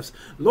Jesus.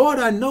 Lord,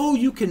 I know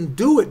you can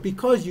do it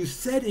because you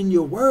said in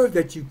your word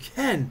that you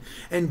can.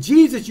 And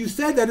Jesus, you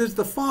said that it's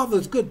the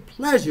Father's good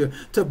pleasure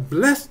to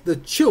bless the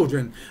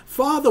children.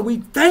 Father, we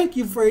thank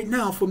you for it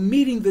now for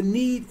meeting the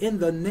need in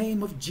the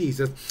name of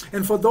Jesus.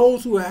 And for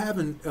those who are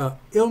having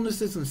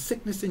illnesses and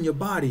sickness in your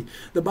body,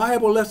 the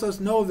Bible lets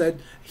us know that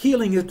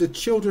healing is the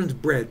children's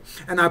bread.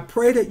 And I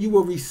pray that you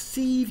will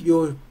receive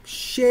your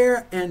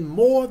share and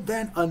more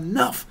than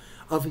enough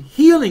of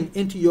healing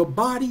into your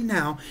body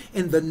now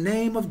in the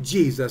name of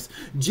Jesus.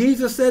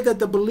 Jesus said that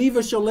the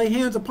believer shall lay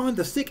hands upon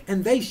the sick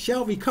and they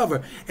shall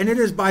recover. And it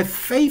is by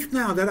faith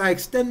now that I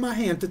extend my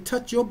hand to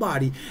touch your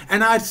body.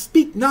 And I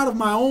speak not of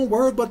my own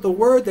word, but the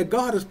word that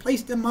God has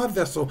placed in my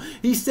vessel.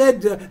 He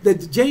said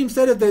that James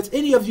said, if there's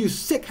any of you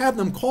sick, have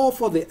them call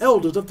for the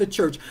elders of the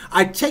church.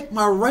 I take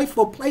my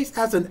rightful place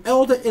as an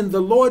elder in the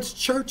Lord's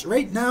church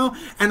right now,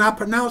 and I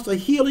pronounce a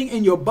healing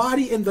in your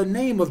body in the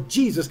name of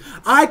Jesus.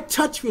 I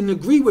touch and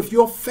agree with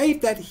your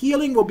faith that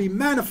healing will be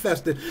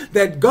manifested,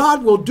 that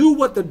God will do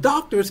what the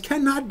doctors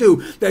cannot do,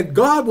 that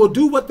God will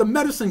do what the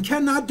medicine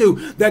cannot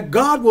do, that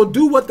God will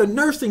do what the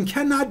nursing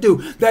cannot do,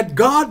 that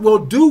God will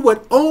do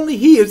what only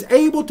He is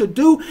able to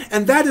do,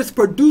 and that is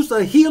produce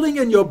a healing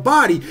in your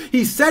body.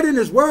 He said in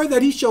His word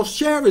that He shall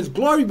share His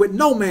glory with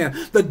no man.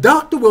 The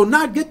doctor will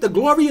not get the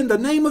glory in the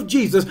name of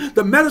Jesus.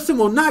 The medicine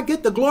will not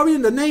get the glory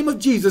in the name of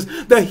Jesus.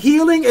 The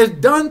healing is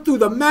done through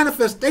the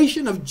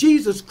manifestation of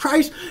Jesus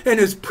Christ and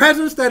His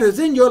presence that is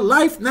in your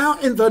life now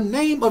in the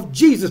name of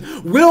Jesus.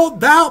 Will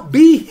thou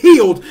be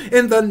healed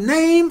in the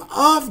name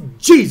of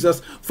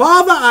Jesus?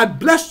 Father, I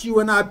bless you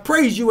and I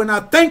praise you and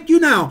I thank you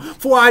now,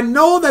 for I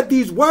know that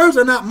these words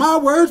are not my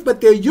words, but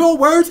they're your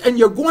words, and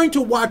you're going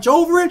to watch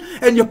over it,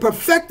 and you're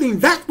perfecting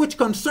that which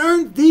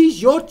concerns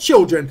these your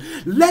children.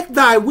 Let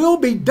thy will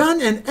be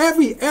done in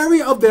every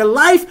area of their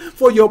life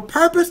for your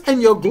purpose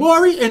and your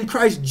glory. In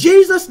Christ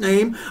Jesus'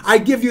 name, I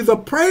give you the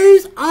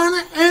praise,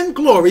 honor, and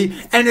glory,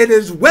 and it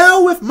is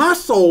well with my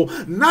soul,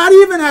 not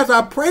even as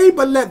I pray,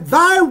 but let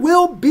thy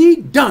will be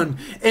done.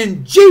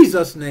 In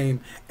Jesus'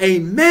 name,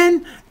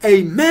 amen,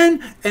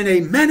 amen, and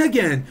amen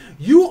again.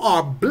 You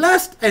are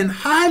blessed and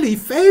highly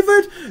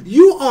favored.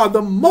 You are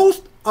the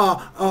most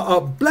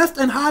blessed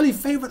and highly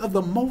favored of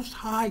the Most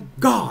High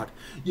God.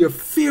 You're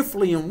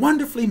fearfully and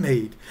wonderfully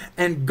made.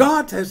 And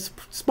God has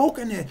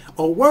spoken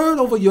a word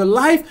over your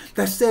life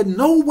that said,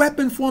 no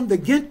weapon formed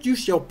against you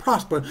shall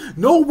prosper.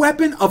 No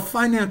weapon of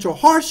financial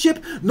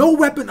hardship, no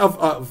weapon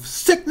of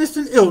sickness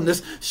and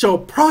illness shall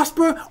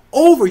prosper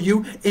over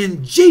you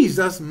in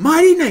Jesus'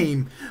 mighty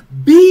name.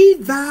 Be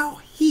thou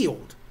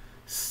healed,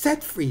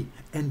 set free,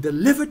 and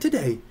delivered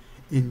today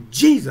in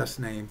Jesus'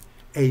 name.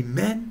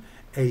 Amen,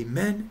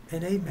 amen,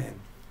 and amen.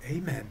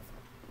 Amen.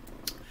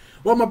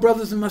 Well, my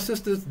brothers and my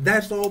sisters,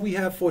 that's all we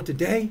have for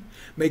today.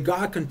 May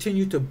God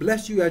continue to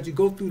bless you as you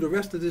go through the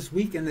rest of this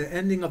week and the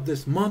ending of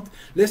this month.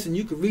 Listen,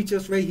 you can reach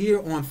us right here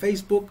on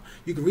Facebook.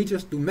 You can reach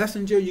us through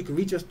Messenger. You can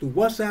reach us through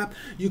WhatsApp.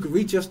 You can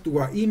reach us through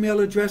our email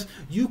address.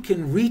 You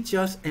can reach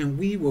us and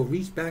we will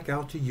reach back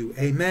out to you.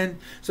 Amen.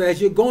 So as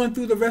you're going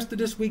through the rest of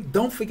this week,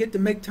 don't forget to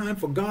make time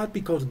for God,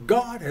 because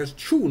God has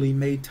truly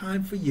made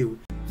time for you.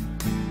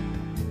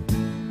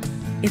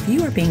 If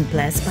you are being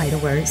blessed by the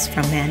words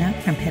from Manna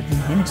from Heaven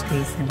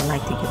Ministries and would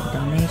like to give a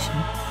donation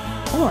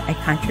or a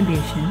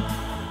contribution,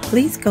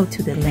 please go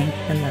to the link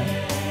below.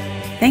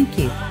 Thank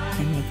you,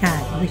 and may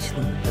God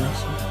richly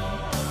bless you.